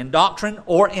 either in doctrine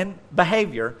or in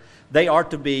behavior, they are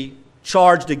to be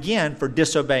charged again for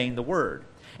disobeying the word.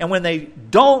 And when they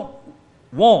don't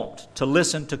want to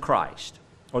listen to Christ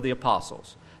or the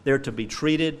apostles, they're to be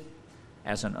treated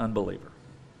as an unbeliever.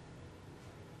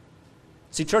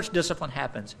 See, church discipline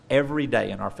happens every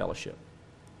day in our fellowship.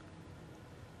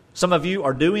 Some of you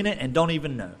are doing it and don't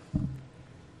even know.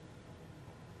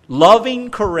 Loving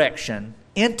correction,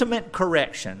 intimate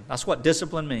correction, that's what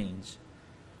discipline means,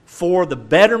 for the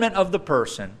betterment of the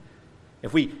person.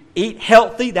 If we eat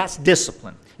healthy, that's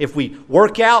discipline. If we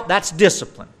work out, that's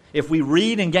discipline. If we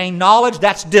read and gain knowledge,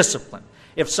 that's discipline.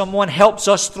 If someone helps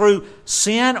us through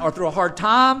sin or through a hard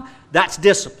time, that's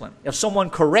discipline. If someone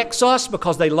corrects us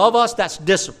because they love us, that's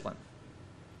discipline.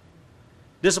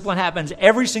 Discipline happens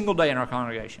every single day in our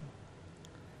congregation.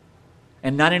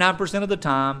 And 99% of the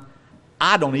time,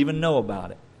 I don't even know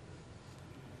about it.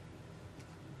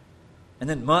 And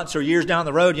then months or years down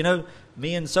the road,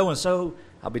 me and so-and-so,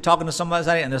 I'll be talking to somebody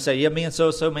and they'll say, yeah, me and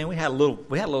so-and-so, man, we had a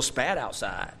little spat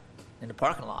outside in the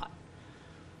parking lot.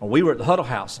 Or we were at the huddle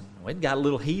house and it got a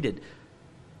little heated.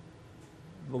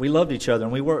 But we loved each other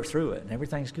and we worked through it and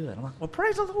everything's good. I'm like, well,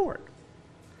 praise the Lord.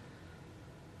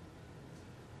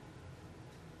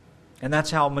 And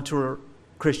that's how mature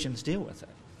Christians deal with it.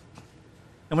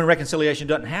 And when reconciliation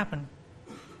doesn't happen,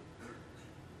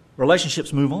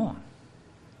 relationships move on.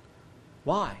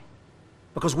 Why?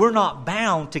 Because we're not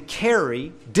bound to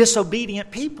carry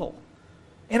disobedient people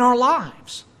in our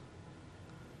lives.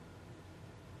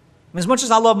 As much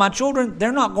as I love my children,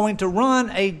 they're not going to run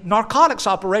a narcotics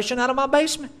operation out of my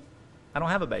basement. I don't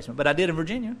have a basement, but I did in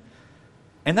Virginia.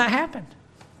 And that happened.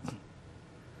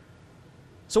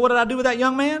 So what did I do with that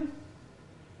young man?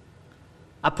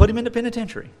 I put him in the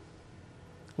penitentiary.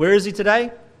 Where is he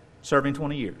today? Serving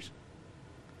 20 years.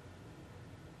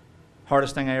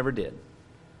 Hardest thing I ever did.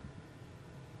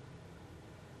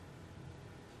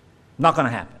 Not going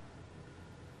to happen.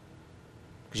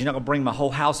 Because you're not going to bring my whole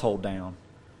household down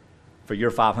for your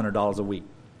 $500 a week.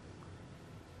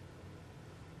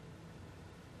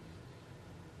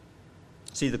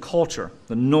 See, the culture,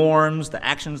 the norms, the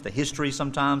actions, the history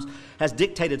sometimes has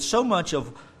dictated so much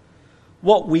of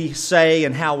what we say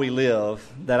and how we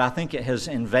live that I think it has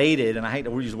invaded, and I hate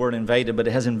to use the word invaded, but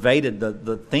it has invaded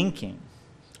the thinking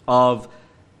of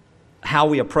how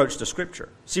we approach the Scripture.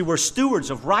 See, we're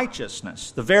stewards of righteousness,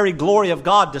 the very glory of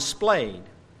God displayed,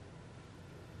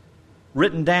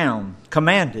 written down,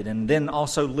 commanded, and then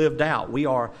also lived out. We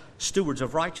are stewards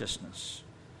of righteousness.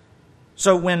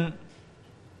 So when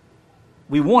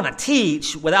we want to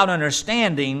teach without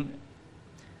understanding,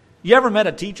 you ever met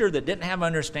a teacher that didn't have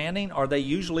understanding? Are they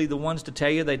usually the ones to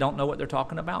tell you they don't know what they're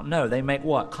talking about? No, they make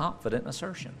what? Confident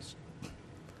assertions.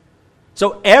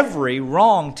 So every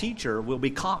wrong teacher will be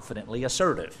confidently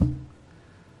assertive.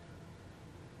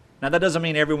 Now that doesn't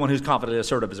mean everyone who's confidently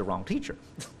assertive is a wrong teacher.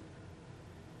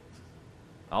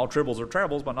 All tribbles are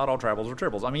trebles, but not all trebles are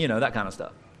tribbles. I mean, that kind of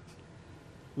stuff.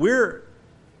 We're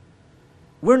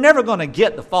never going to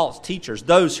get the false teachers,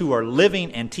 those who are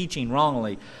living and teaching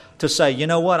wrongly, to say, you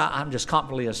know what,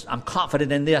 I'm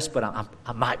confident in this, but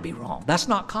I might be wrong. That's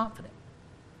not confident.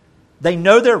 They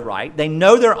know they're right. They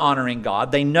know they're honoring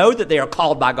God. They know that they are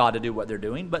called by God to do what they're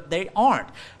doing, but they aren't.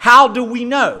 How do we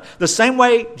know? The same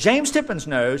way James Tippins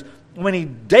knows when he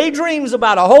daydreams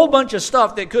about a whole bunch of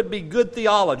stuff that could be good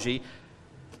theology,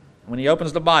 when he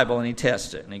opens the Bible and he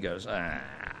tests it and he goes, man,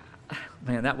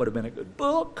 that would have been a good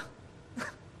book.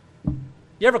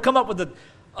 You ever come up with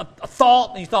a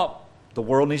thought and you thought, the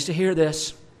world needs to hear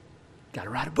this. Got to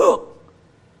write a book.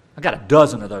 I got a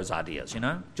dozen of those ideas,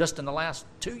 just in the last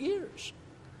 2 years.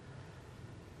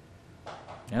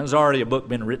 And there's already a book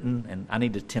been written, and I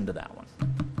need to tend to that one.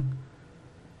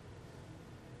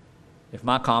 If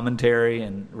my commentary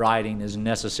and writing is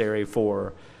necessary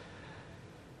for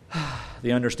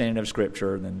the understanding of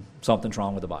Scripture, then something's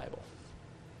wrong with the Bible.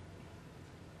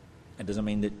 It doesn't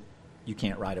mean that you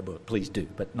can't write a book. Please do,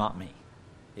 but not me.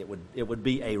 It would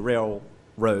be a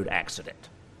railroad accident.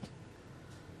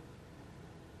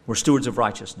 We're stewards of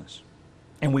righteousness,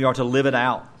 and we are to live it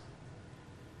out.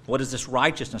 What is this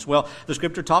righteousness? Well, the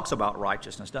Scripture talks about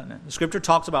righteousness, doesn't it? The Scripture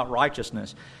talks about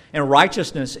righteousness, and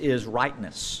righteousness is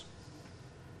rightness.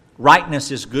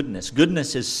 Rightness is goodness.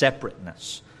 Goodness is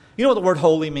separateness. You know what the word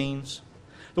holy means?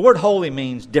 The word holy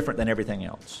means different than everything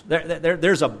else.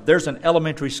 There's an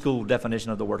elementary school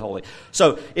definition of the word holy.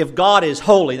 So if God is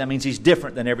holy, that means He's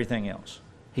different than everything else.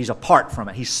 He's apart from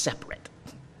it. He's separate.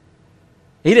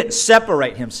 He didn't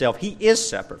separate Himself. He is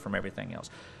separate from everything else.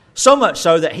 So much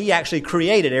so that He actually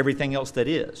created everything else that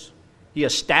is. He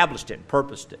established it and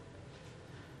purposed it.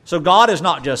 So God is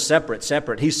not just separate.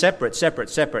 He's separate.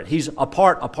 He's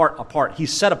apart.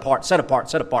 He's set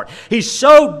apart. He's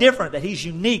so different that He's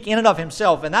unique in and of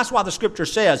Himself. And that's why the Scripture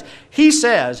says, He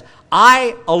says,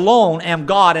 I alone am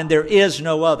God and there is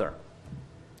no other.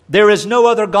 There is no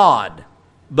other God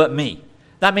but me.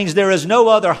 That means there is no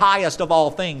other highest of all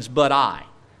things but I.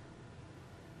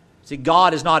 See,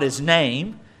 God is not His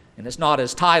name and it's not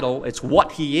His title. It's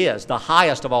what He is, the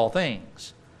highest of all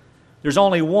things. There's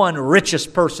only one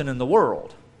richest person in the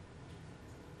world.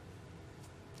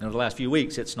 And over the last few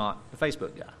weeks, it's not the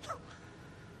Facebook guy.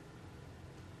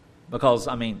 Because,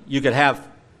 you could have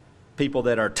people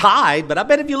that are tied, but I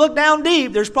bet if you look down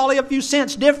deep, there's probably a few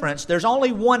cents difference. There's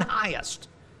only one highest.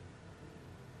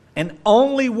 And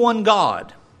only one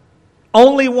God.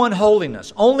 Only one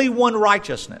holiness. Only one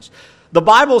righteousness. The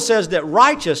Bible says that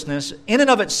righteousness, in and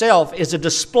of itself, is a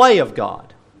display of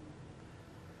God.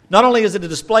 Not only is it a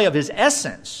display of His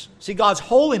essence, see, God's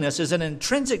holiness is an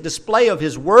intrinsic display of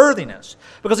His worthiness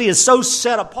because He is so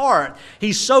set apart.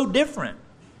 He's so different.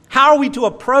 How are we to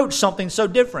approach something so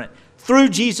different? Through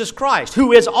Jesus Christ,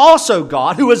 who is also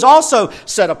God, who is also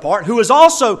set apart, who is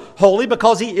also holy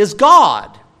because He is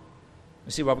God.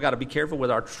 You see why we've got to be careful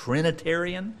with our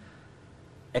Trinitarian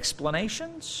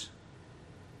explanations?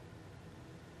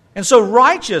 And so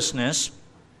righteousness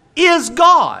is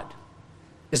God.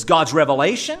 Is God's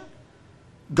revelation,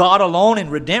 God alone in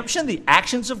redemption, the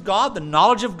actions of God, the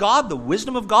knowledge of God, the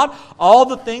wisdom of God, all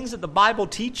the things that the Bible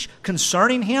teach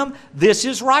concerning Him, this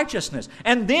is righteousness.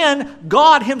 And then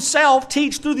God Himself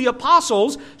teach through the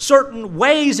apostles certain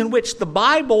ways in which the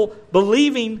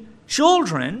Bible-believing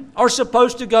children are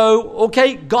supposed to go,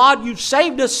 okay, God, you've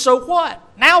saved us, so what?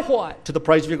 Now what? To the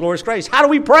praise of your glorious grace. How do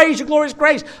we praise your glorious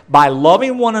grace? By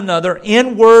loving one another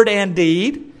in word and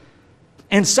deed,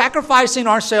 and sacrificing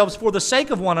ourselves for the sake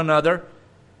of one another,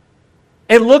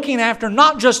 and looking after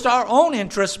not just our own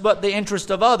interests, but the interest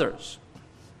of others.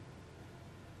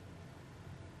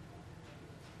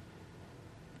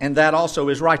 And that also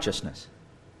is righteousness.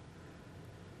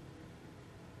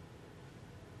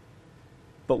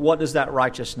 But what does that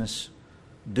righteousness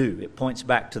do? It points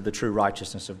back to the true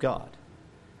righteousness of God.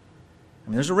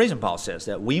 There's a reason Paul says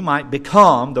that we might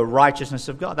become the righteousness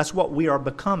of God. That's what we are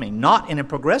becoming, not in a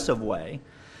progressive way,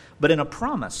 but in a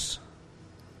promise.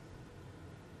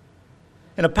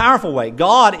 In a powerful way.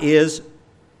 God is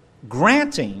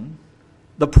granting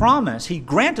the promise. He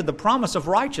granted the promise of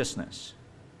righteousness.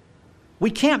 We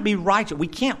can't be righteous. We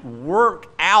can't work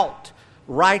out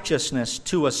righteousness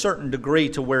to a certain degree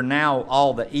to where now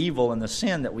all the evil and the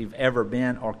sin that we've ever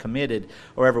been or committed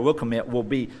or ever will commit will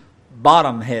be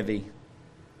bottom heavy.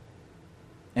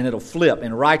 And it'll flip,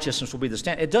 and righteousness will be the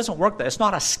standard. It doesn't work that. It's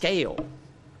not a scale.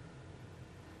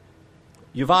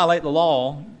 You violate the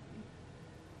law,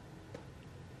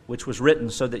 which was written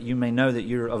so that you may know that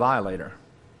you're a violator.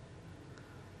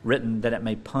 Written that it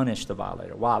may punish the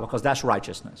violator. Why? Because that's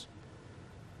righteousness.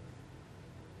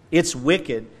 It's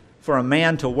wicked for a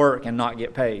man to work and not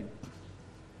get paid.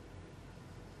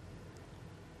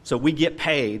 So we get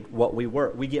paid what we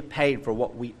work. We get paid for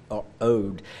what we are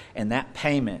owed. And that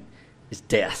payment is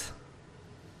death.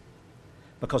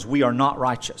 Because we are not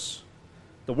righteous.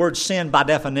 The word sin by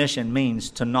definition means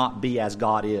to not be as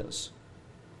God is.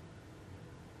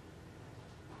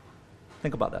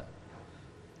 Think about that.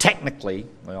 Technically,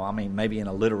 maybe in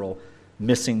a literal,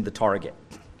 missing the target.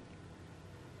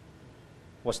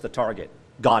 What's the target?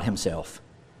 God Himself.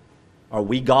 Are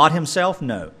we God Himself?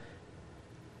 No.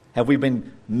 Have we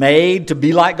been made to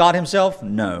be like God Himself?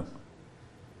 No.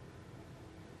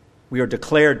 We are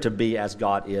declared to be as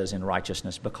God is in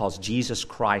righteousness because Jesus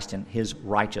Christ in His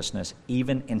righteousness,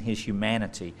 even in His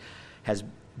humanity, has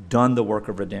done the work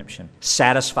of redemption,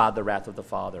 satisfied the wrath of the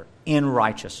Father in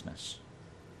righteousness.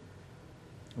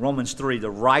 Romans 3,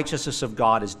 the righteousness of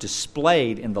God is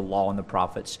displayed in the law and the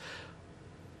prophets.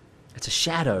 It's a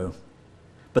shadow.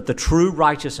 But the true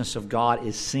righteousness of God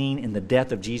is seen in the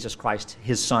death of Jesus Christ,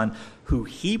 His Son, who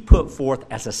He put forth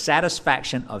as a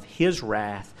satisfaction of His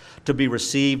wrath to be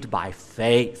received by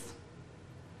faith,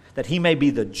 that He may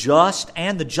be the just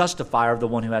and the justifier of the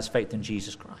one who has faith in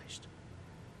Jesus Christ.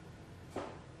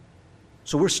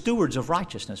 So we're stewards of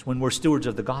righteousness when we're stewards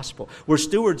of the gospel. We're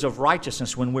stewards of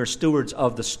righteousness when we're stewards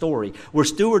of the story. We're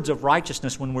stewards of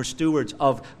righteousness when we're stewards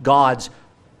of God's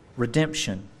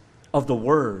redemption, of the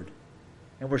Word.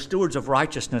 And we're stewards of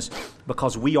righteousness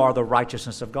because we are the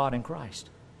righteousness of God in Christ.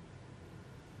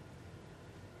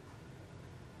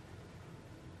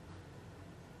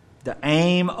 The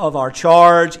aim of our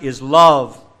charge is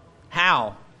love.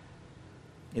 How?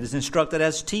 It is instructed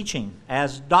as teaching,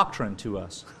 as doctrine to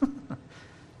us.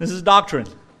 This is doctrine.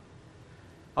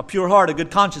 A pure heart, a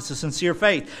good conscience, a sincere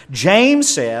faith. James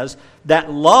says that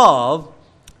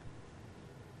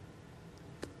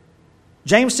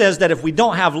if we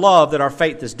don't have love, that our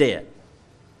faith is dead.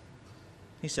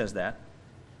 He says that.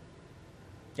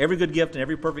 Every good gift and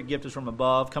every perfect gift is from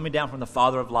above, coming down from the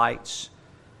Father of lights.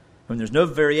 When there's no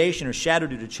variation or shadow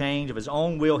due to change of His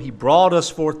own will, He brought us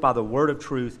forth by the word of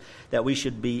truth, that we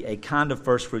should be a kind of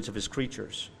first fruits of His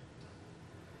creatures.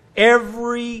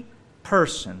 Every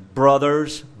person,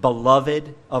 brothers,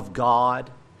 beloved of God,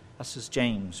 this is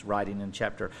James writing in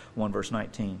chapter 1, verse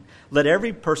 19. Let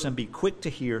every person be quick to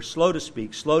hear, slow to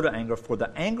speak, slow to anger, for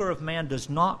the anger of man does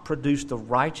not produce the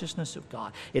righteousness of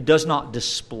God. It does not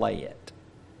display it.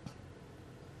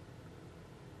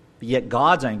 But yet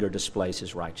God's anger displays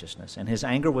His righteousness, and His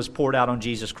anger was poured out on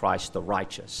Jesus Christ, the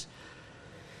righteous.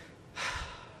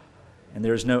 And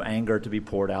there is no anger to be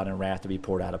poured out and wrath to be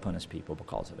poured out upon His people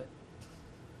because of it.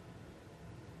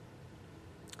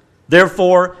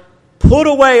 Therefore, put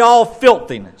away all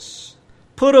filthiness,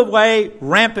 put away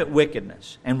rampant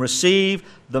wickedness, and receive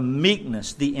the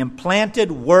meekness, the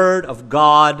implanted word of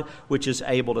God, which is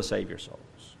able to save your souls.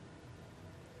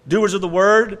 Doers of the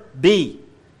word, be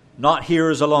not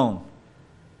hearers alone.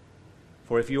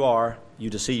 For if you are, you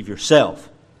deceive yourself.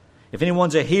 If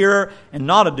anyone's a hearer and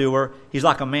not a doer, he's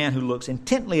like a man who looks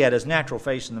intently at his natural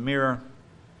face in the mirror.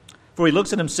 For he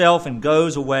looks at himself and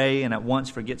goes away and at once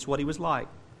forgets what he was like.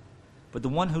 But the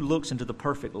one who looks into the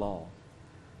perfect law,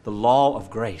 the law of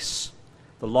grace,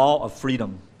 the law of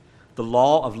freedom, the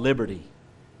law of liberty,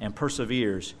 and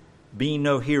perseveres, being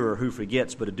no hearer who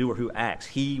forgets, but a doer who acts,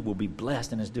 he will be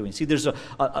blessed in his doing. See, there's a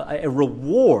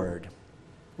reward,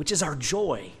 which is our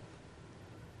joy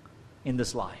in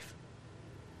this life.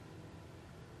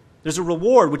 There's a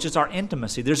reward, which is our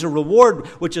intimacy. There's a reward,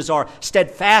 which is our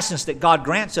steadfastness that God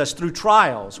grants us through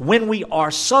trials when we are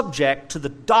subject to the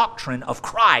doctrine of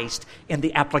Christ in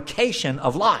the application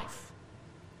of life.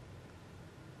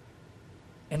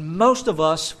 And most of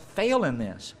us fail in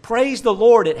this. Praise the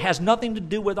Lord, it has nothing to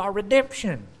do with our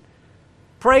redemption.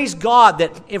 Praise God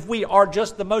that if we are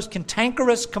just the most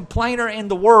cantankerous complainer in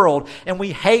the world and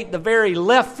we hate the very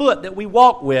left foot that we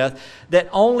walk with, that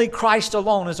only Christ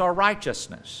alone is our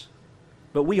righteousness.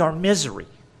 But we are misery,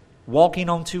 walking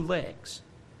on two legs.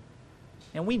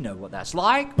 And we know what that's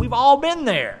like. We've all been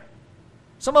there.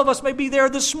 Some of us may be there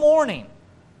this morning.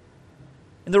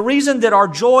 And the reason that our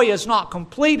joy is not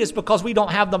complete is because we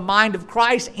don't have the mind of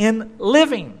Christ in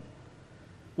living,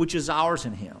 which is ours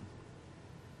in Him.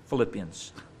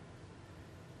 Philippians.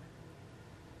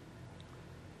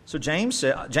 So James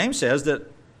says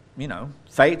that,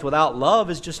 faith without love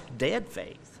is just dead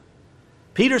faith.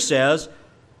 Peter says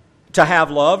to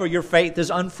have love or your faith is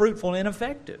unfruitful and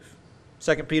ineffective.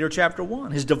 2 Peter chapter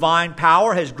 1. His divine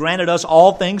power has granted us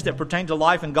all things that pertain to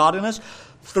life and godliness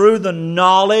through the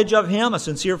knowledge of Him, a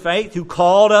sincere faith, who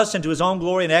called us into His own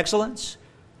glory and excellence.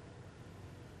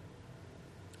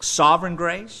 Sovereign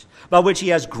grace, by which He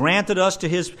has granted us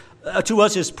to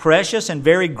us His precious and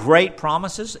very great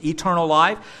promises, eternal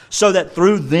life, so that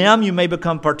through them you may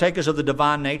become partakers of the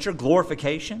divine nature,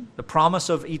 glorification, the promise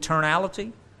of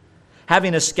eternality.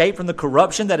 Having escaped from the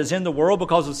corruption that is in the world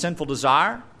because of sinful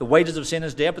desire, the wages of sin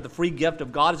is death, but the free gift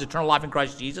of God is eternal life in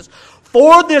Christ Jesus.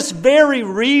 For this very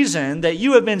reason, that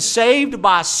you have been saved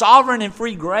by sovereign and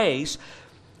free grace,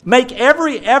 make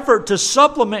every effort to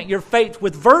supplement your faith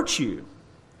with virtue,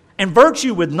 and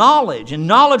virtue with knowledge, and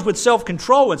knowledge with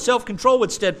self-control, and self-control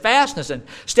with steadfastness, and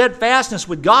steadfastness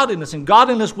with godliness, and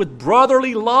godliness with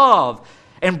brotherly love,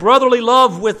 and brotherly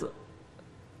love with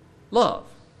love.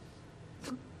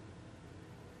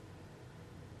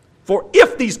 For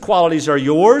if these qualities are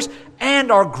yours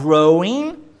and are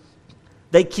growing,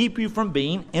 they keep you from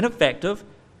being ineffective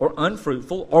or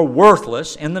unfruitful or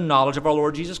worthless in the knowledge of our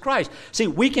Lord Jesus Christ. See,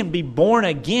 we can be born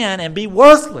again and be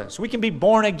worthless. We can be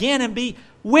born again and be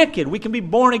wicked. We can be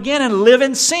born again and live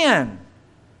in sin.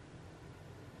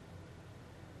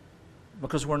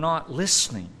 Because we're not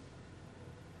listening.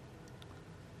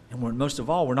 And most of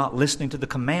all, we're not listening to the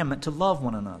commandment to love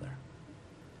one another.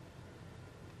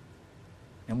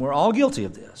 And we're all guilty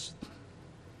of this.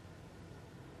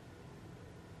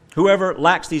 Whoever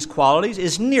lacks these qualities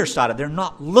is nearsighted. They're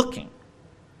not looking.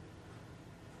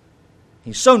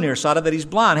 He's so nearsighted that he's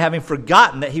blind, having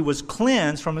forgotten that he was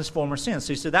cleansed from his former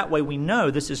sins. So that way we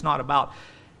know this is not about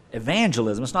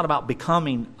evangelism. It's not about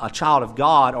becoming a child of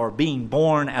God or being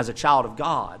born as a child of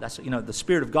God. That's, the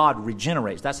Spirit of God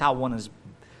regenerates. That's how one is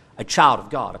a child of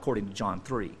God, according to John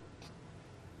 3.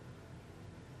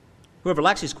 Whoever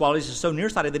lacks these qualities is so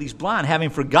nearsighted that he's blind, having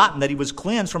forgotten that he was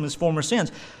cleansed from his former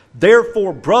sins.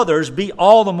 Therefore, brothers, be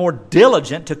all the more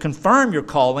diligent to confirm your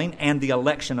calling and the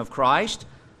election of Christ.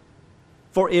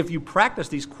 For if you practice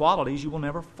these qualities, you will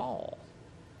never fall.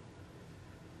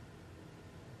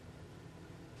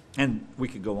 And we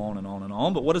could go on and on and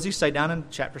on, but what does he say down in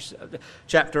that's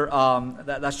chapter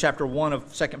 1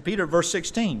 of 2 Peter, verse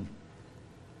 16?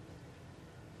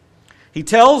 He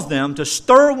tells them to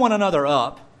stir one another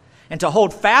up and to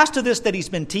hold fast to this that he's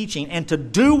been teaching and to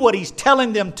do what he's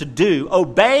telling them to do.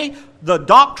 Obey the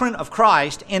doctrine of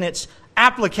Christ in its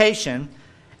application.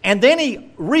 And then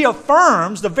he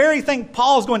reaffirms the very thing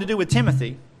Paul's going to do with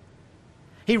Timothy.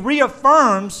 He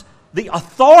reaffirms the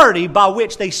authority by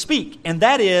which they speak. And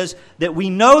that is that we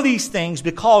know these things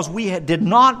because we did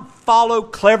not follow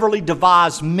cleverly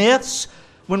devised myths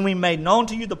when we made known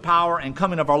to you the power and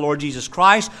coming of our Lord Jesus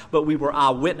Christ, but we were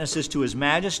eyewitnesses to his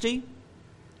majesty.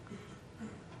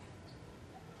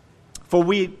 For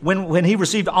when he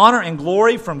received honor and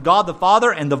glory from God the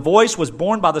Father, and the voice was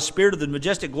borne by the Spirit of the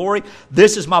majestic glory,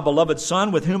 "This is my beloved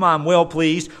Son, with whom I am well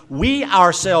pleased," we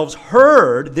ourselves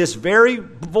heard this very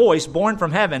voice borne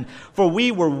from heaven, for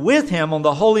we were with him on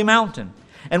the holy mountain.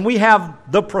 And we have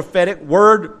the prophetic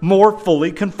word more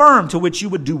fully confirmed, to which you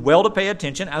would do well to pay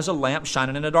attention as a lamp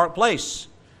shining in a dark place.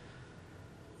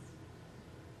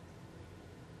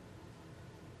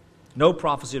 No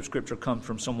prophecy of Scripture comes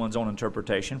from someone's own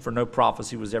interpretation, for no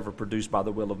prophecy was ever produced by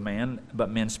the will of man, but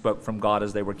men spoke from God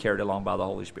as they were carried along by the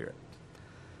Holy Spirit.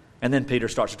 And then Peter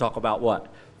starts to talk about what?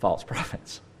 False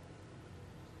prophets,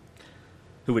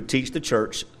 who would teach the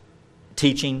church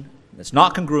teaching that's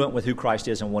not congruent with who Christ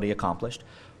is and what he accomplished,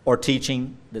 or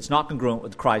teaching that's not congruent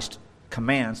with Christ's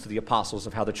commands to the apostles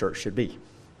of how the church should be.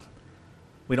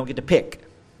 We don't get to pick.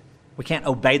 We can't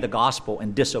obey the gospel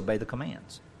and disobey the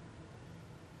commands.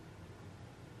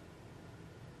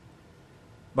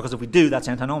 Because if we do, that's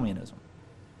antinomianism.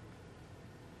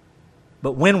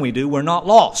 But when we do, we're not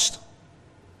lost.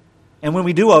 And when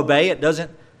we do obey, it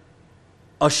doesn't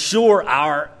assure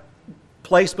our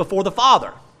place before the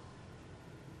Father.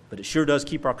 But it sure does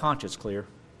keep our conscience clear.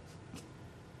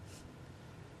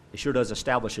 It sure does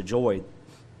establish a joy.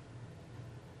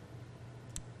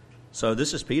 So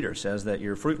this is Peter says that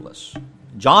you're fruitless.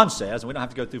 John says, and we don't have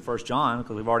to go through 1 John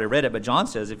because we've already read it, but John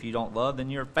says if you don't love, then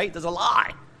your faith is a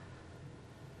lie.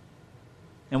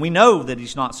 And we know that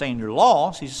he's not saying you're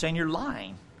lost, he's saying you're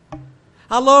lying.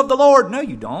 I love the Lord. No,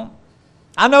 you don't.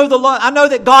 I know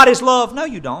that God is love. No,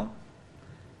 you don't.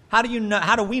 How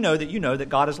do we know that you know that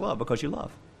God is love? Because you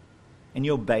love. And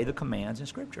you obey the commands in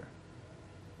Scripture.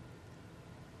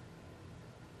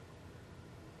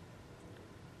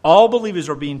 All believers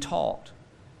are being taught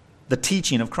the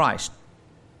teaching of Christ,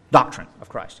 doctrine of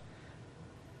Christ.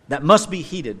 That must be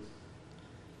heeded.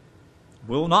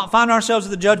 We will not find ourselves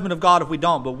at the judgment of God if we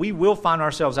don't, but we will find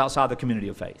ourselves outside the community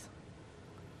of faith.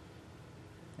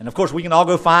 And of course, we can all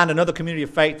go find another community of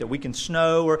faith that we can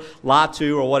snow or lie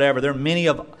to or whatever. There are many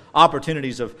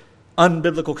opportunities of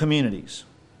unbiblical communities.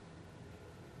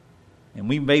 And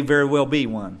we may very well be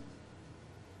one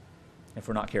if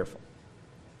we're not careful.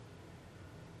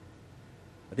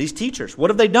 But these teachers,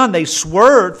 what have they done? They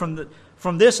swerved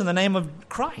from this in the name of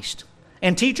Christ.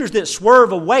 And teachers that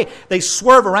swerve away, they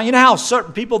swerve around. You know how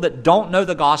certain people that don't know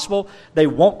the gospel, they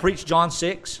won't preach John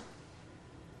 6?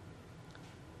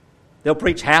 They'll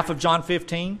preach half of John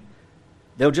 15.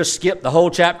 They'll just skip the whole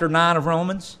chapter 9 of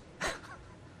Romans.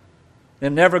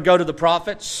 They'll never go to the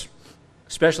prophets,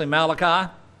 especially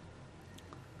Malachi.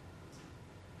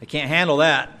 They can't handle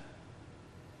that.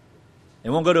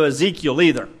 They won't go to Ezekiel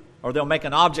either, or they'll make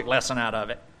an object lesson out of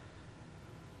it.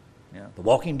 Yeah, The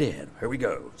Walking Dead, here we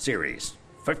go, series,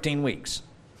 15 weeks.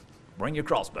 Bring your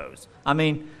crossbows. I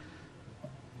mean,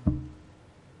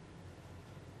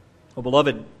 well,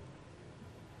 beloved,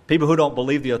 people who don't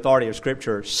believe the authority of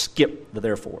Scripture skip the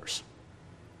therefores.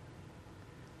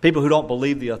 People who don't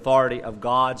believe the authority of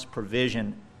God's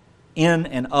provision in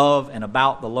and of and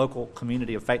about the local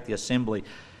community of faith, the assembly,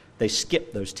 they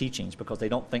skip those teachings because they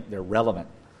don't think they're relevant.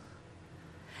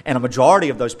 And a majority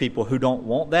of those people who don't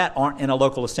want that aren't in a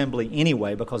local assembly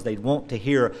anyway because they want to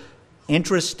hear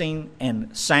interesting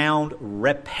and sound,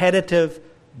 repetitive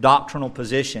doctrinal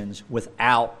positions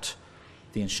without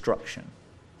the instruction.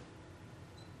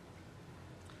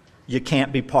 You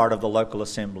can't be part of the local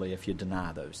assembly if you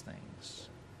deny those things.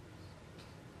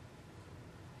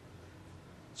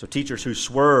 So teachers who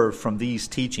swerve from these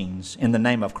teachings in the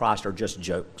name of Christ are just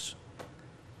jokes.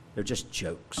 They're just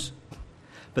jokes.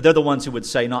 But they're the ones who would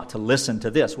say not to listen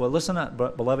to this. Well, listen up,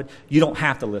 beloved. You don't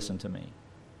have to listen to me.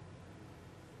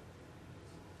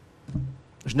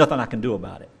 There's nothing I can do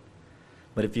about it.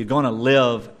 But if you're going to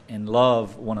live and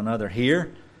love one another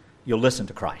here, you'll listen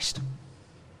to Christ.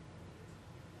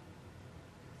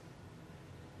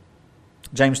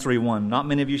 James 3:1, not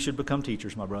many of you should become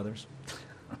teachers, my brothers.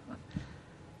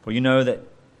 For you know that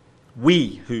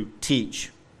we who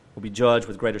teach will be judged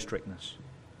with greater strictness.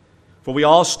 For we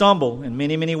all stumble in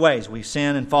many, many ways. We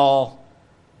sin and fall.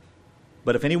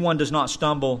 But if anyone does not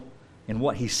stumble in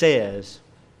what he says,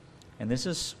 and this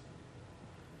is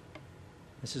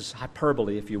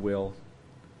hyperbole, if you will,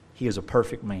 he is a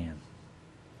perfect man,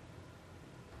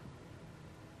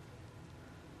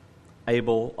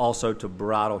 able also to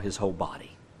bridle his whole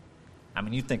body. I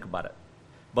mean, you think about it.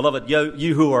 Beloved,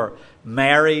 you who are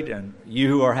married and you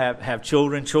who have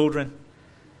children,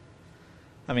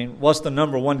 I mean, what's the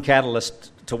number one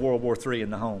catalyst to World War III in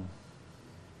the home?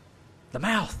 The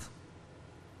mouth.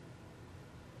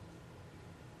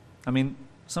 I mean,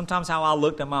 sometimes how I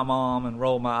looked at my mom and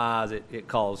rolled my eyes, it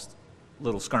caused a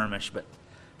little skirmish. But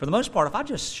for the most part, if I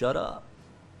just shut up,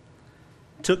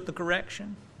 took the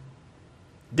correction,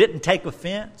 didn't take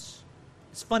offense.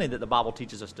 It's funny that the Bible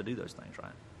teaches us to do those things,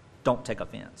 right? Don't take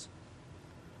offense.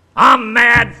 I'm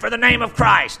mad for the name of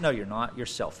Christ. No, you're not. You're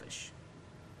selfish.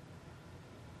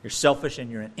 You're selfish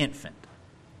and you're an infant.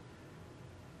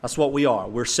 That's what we are.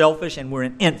 We're selfish and we're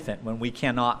an infant when we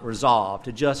cannot resolve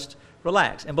to just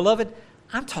relax. And beloved,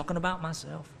 I'm talking about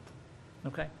myself.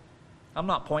 Okay? I'm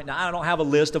not pointing. I don't have a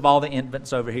list of all the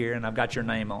infants over here and I've got your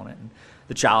name on it and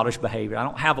the childish behavior. I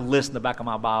don't have a list in the back of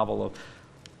my Bible of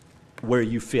where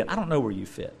you fit. I don't know where you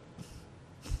fit.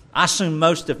 I assume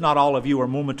most, if not all of you, are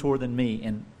more mature than me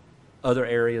in other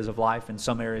areas of life, in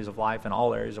some areas of life, in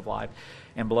all areas of life.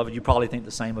 And beloved, you probably think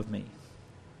the same of me.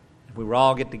 If we were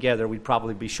all get together, we'd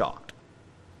probably be shocked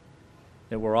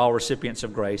that we're all recipients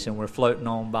of grace and we're floating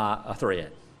on by a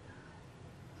thread.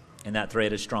 And that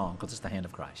thread is strong because it's the hand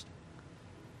of Christ.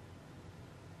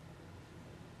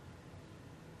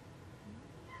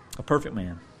 A perfect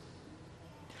man.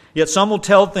 Yet some will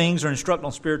tell things or instruct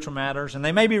on spiritual matters, and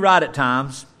they may be right at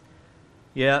times,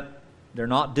 yet they're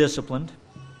not disciplined,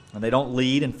 and they don't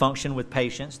lead and function with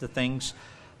patience the things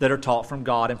that are taught from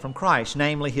God and from Christ,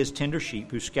 namely His tender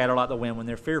sheep who scatter like the wind when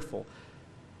they're fearful.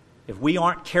 If we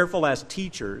aren't careful as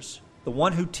teachers, the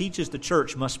one who teaches the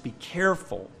church must be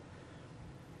careful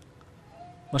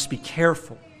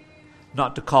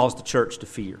not to cause the church to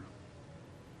fear.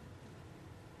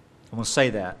 I'm going to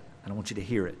say that, and I want you to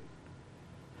hear it.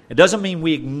 It doesn't mean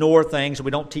we ignore things or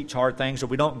we don't teach hard things or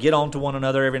we don't get on to one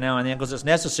another every now and then because it's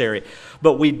necessary.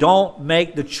 But we don't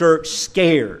make the church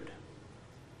scared.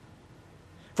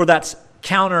 For that's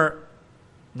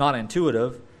not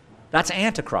intuitive, that's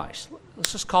antichrist.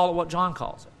 Let's just call it what John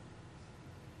calls it.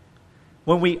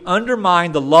 When we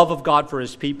undermine the love of God for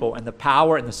His people and the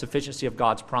power and the sufficiency of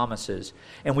God's promises,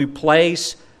 and we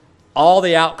place all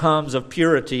the outcomes of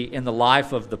purity in the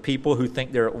life of the people who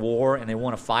think they're at war and they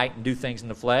want to fight and do things in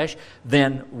the flesh,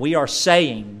 then we are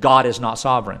saying God is not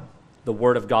sovereign. The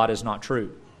Word of God is not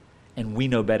true. And we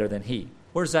know better than He.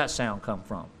 Where does that sound come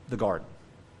from? The garden.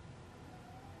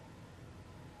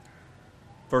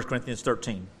 1 Corinthians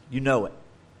 13. You know it.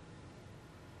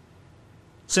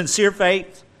 Sincere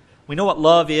faith. We know what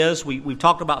love is. We've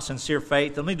talked about sincere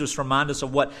faith. Let me just remind us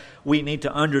of what we need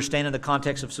to understand in the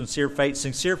context of sincere faith.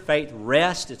 Sincere faith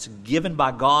rests. It's given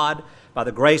by God, by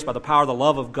the grace, by the power, the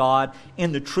love of God,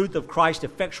 in the truth of Christ's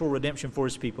effectual redemption for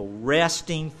His people.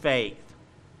 Resting faith.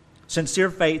 Sincere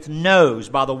faith knows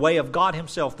by the way of God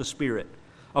Himself, the Spirit,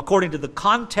 according to the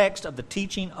context of the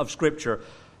teaching of Scripture,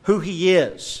 who He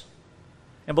is.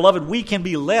 And beloved, we can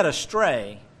be led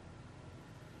astray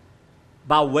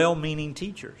by well-meaning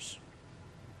teachers.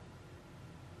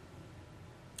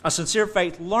 A sincere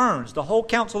faith learns the whole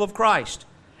counsel of Christ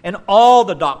and all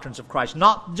the doctrines of Christ,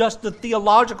 not just the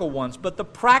theological ones, but the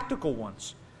practical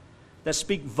ones that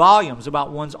speak volumes about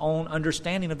one's own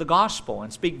understanding of the gospel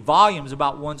and speak volumes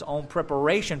about one's own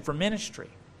preparation for ministry.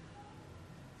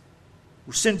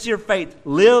 Sincere faith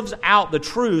lives out the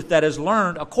truth that is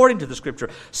learned according to the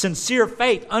Scripture. Sincere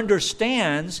faith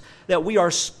understands that we are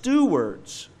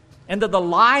stewards and that the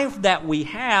life that we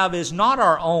have is not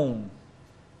our own,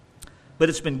 but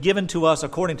it's been given to us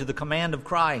according to the command of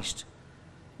Christ.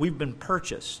 We've been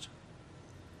purchased.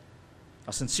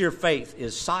 A sincere faith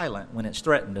is silent when it's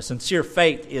threatened. A sincere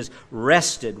faith is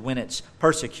rested when it's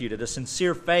persecuted. A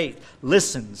sincere faith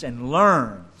listens and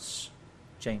learns.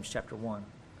 James chapter 1.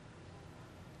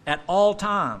 at all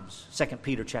times, 2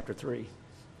 Peter chapter 3.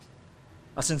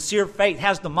 A sincere faith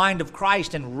has the mind of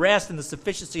Christ and rests in the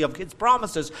sufficiency of His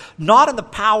promises, not in the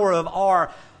power of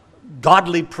our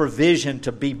godly provision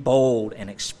to be bold and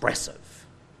expressive.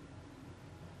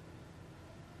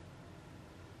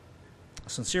 A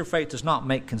sincere faith does not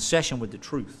make concession with the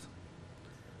truth,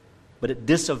 but it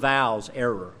disavows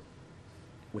error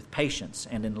with patience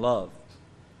and in love.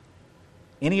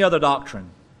 Any other doctrine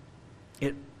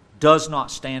it does not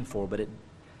stand for, but it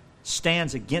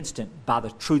stands against it by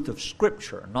the truth of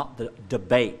Scripture, not the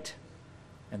debate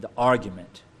and the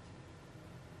argument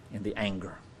and the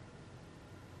anger.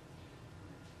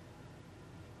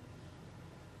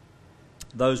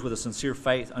 Those with a sincere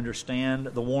faith understand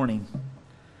the warning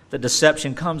that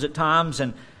deception comes at times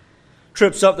and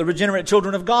trips up the regenerate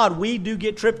children of God. We do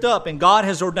get tripped up, and God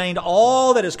has ordained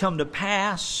all that has come to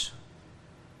pass.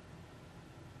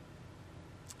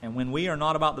 And when we are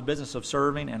not about the business of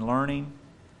serving and learning,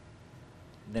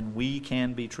 then we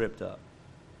can be tripped up.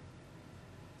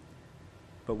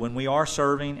 But when we are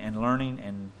serving and learning,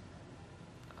 and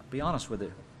I'll be honest with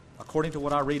you, according to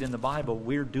what I read in the Bible,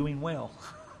 we're doing well.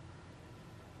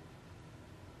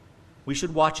 We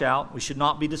should watch out. We should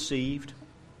not be deceived.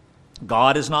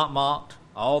 God is not mocked.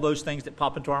 All those things that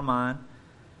pop into our mind.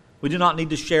 We do not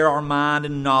need to share our mind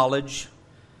and knowledge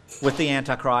with the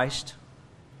Antichrist.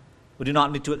 We do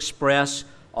not need to express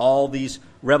all these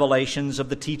revelations of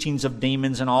the teachings of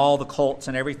demons and all the cults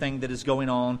and everything that is going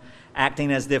on,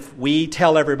 acting as if we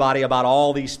tell everybody about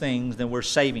all these things, then we're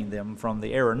saving them from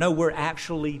the error. No, we're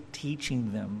actually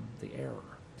teaching them the error.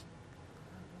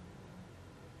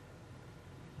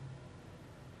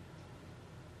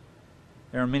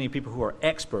 There are many people who are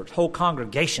experts, whole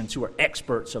congregations who are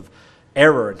experts of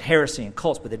error and heresy and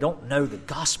cults, but they don't know the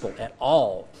gospel at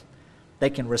all. They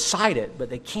can recite it, but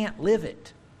they can't live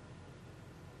it.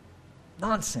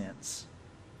 Nonsense.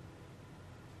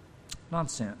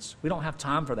 Nonsense. We don't have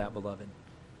time for that, beloved.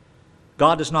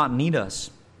 God does not need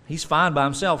us. He's fine by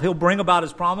Himself. He'll bring about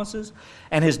His promises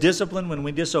and His discipline when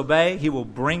we disobey. He will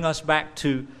bring us back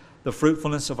to the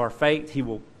fruitfulness of our faith. He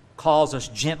will cause us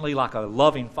gently, like a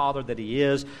loving Father that He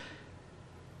is,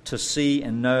 to see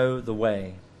and know the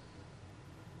way.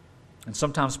 And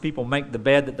sometimes people make the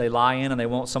bed that they lie in and they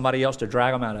want somebody else to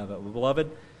drag them out of it. Well,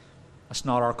 beloved, that's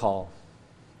not our call.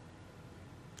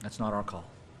 That's not our call.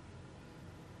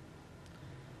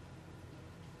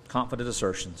 Confident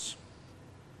assertions.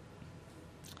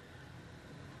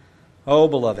 Oh,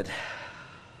 beloved,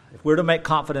 if we're to make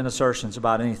confident assertions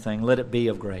about anything, let it be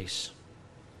of grace.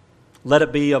 Let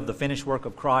it be of the finished work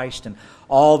of Christ and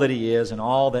all that He is and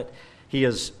all that He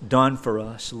has done for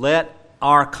us. Let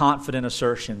our confident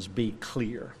assertions be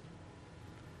clear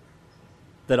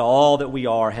that all that we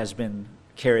are has been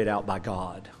carried out by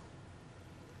God,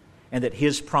 and that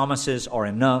His promises are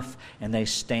enough and they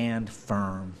stand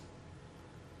firm.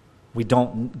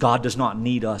 God does not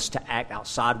need us to act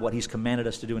outside what He's commanded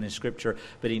us to do in His Scripture,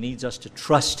 but He needs us to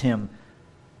trust Him,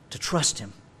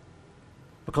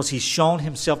 because He's shown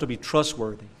Himself to be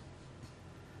trustworthy.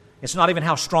 It's not even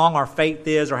how strong our faith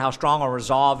is or how strong our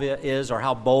resolve is or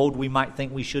how bold we might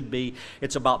think we should be.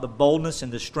 It's about the boldness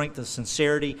and the strength and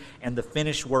sincerity and the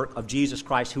finished work of Jesus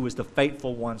Christ, who is the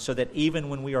faithful one, so that even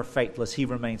when we are faithless, He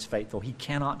remains faithful. He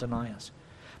cannot deny us.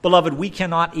 Beloved, we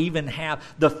cannot even have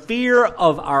the fear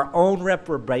of our own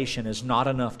reprobation is not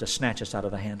enough to snatch us out of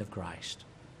the hand of Christ.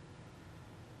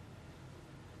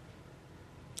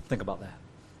 Think about that.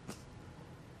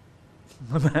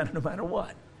 No matter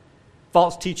what.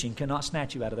 False teaching cannot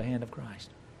snatch you out of the hand of Christ.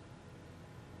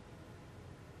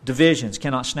 Divisions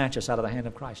cannot snatch us out of the hand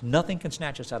of Christ. Nothing can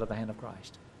snatch us out of the hand of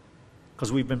Christ,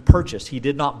 because we've been purchased. He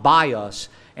did not buy us,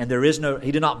 and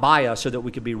He did not buy us so that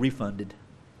we could be refunded.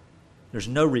 There's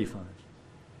no refund.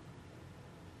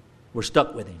 We're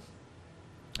stuck with Him,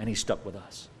 and He's stuck with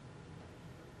us.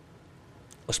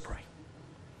 Let's pray.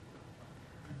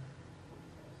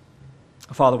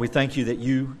 Father, we thank You that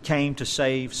You came to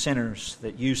save sinners,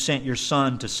 that You sent Your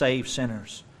Son to save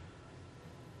sinners.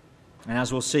 And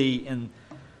as we'll see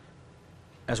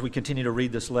as we continue to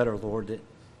read this letter, Lord, that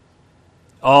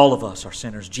all of us are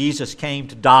sinners. Jesus came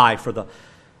to die for the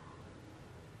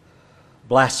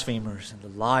blasphemers and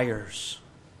the liars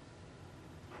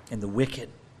and the wicked.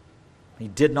 He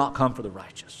did not come for the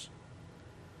righteous.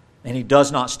 And He does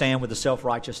not stand with the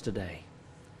self-righteous today.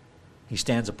 He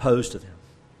stands opposed to them.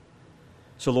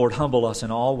 So, Lord, humble us in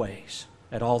all ways,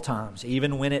 at all times.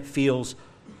 Even when it feels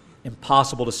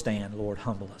impossible to stand, Lord,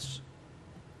 humble us.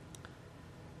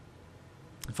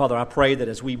 And Father, I pray that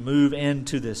as we move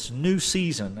into this new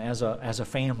season as a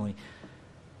family,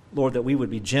 Lord, that we would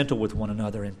be gentle with one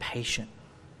another and patient.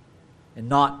 and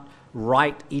not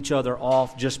write each other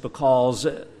off just because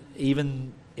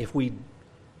even if we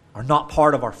are not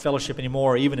part of our fellowship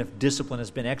anymore, even if discipline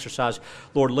has been exercised,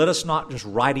 Lord, let us not just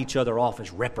write each other off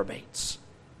as reprobates.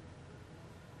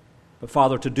 But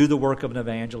Father, to do the work of an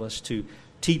evangelist, to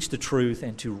teach the truth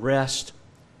and to rest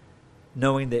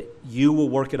knowing that you will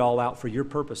work it all out for your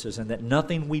purposes and that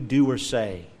nothing we do or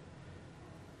say,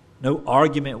 no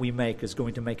argument we make is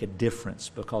going to make a difference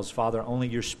because, Father, only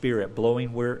your Spirit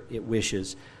blowing where it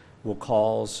wishes will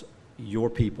cause your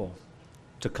people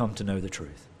to come to know the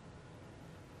truth.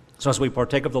 So as we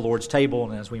partake of the Lord's table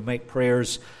and as we make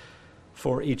prayers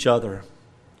for each other,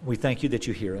 we thank you that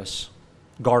you hear us.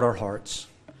 Guard our hearts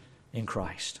in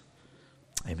Christ.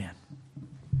 Amen.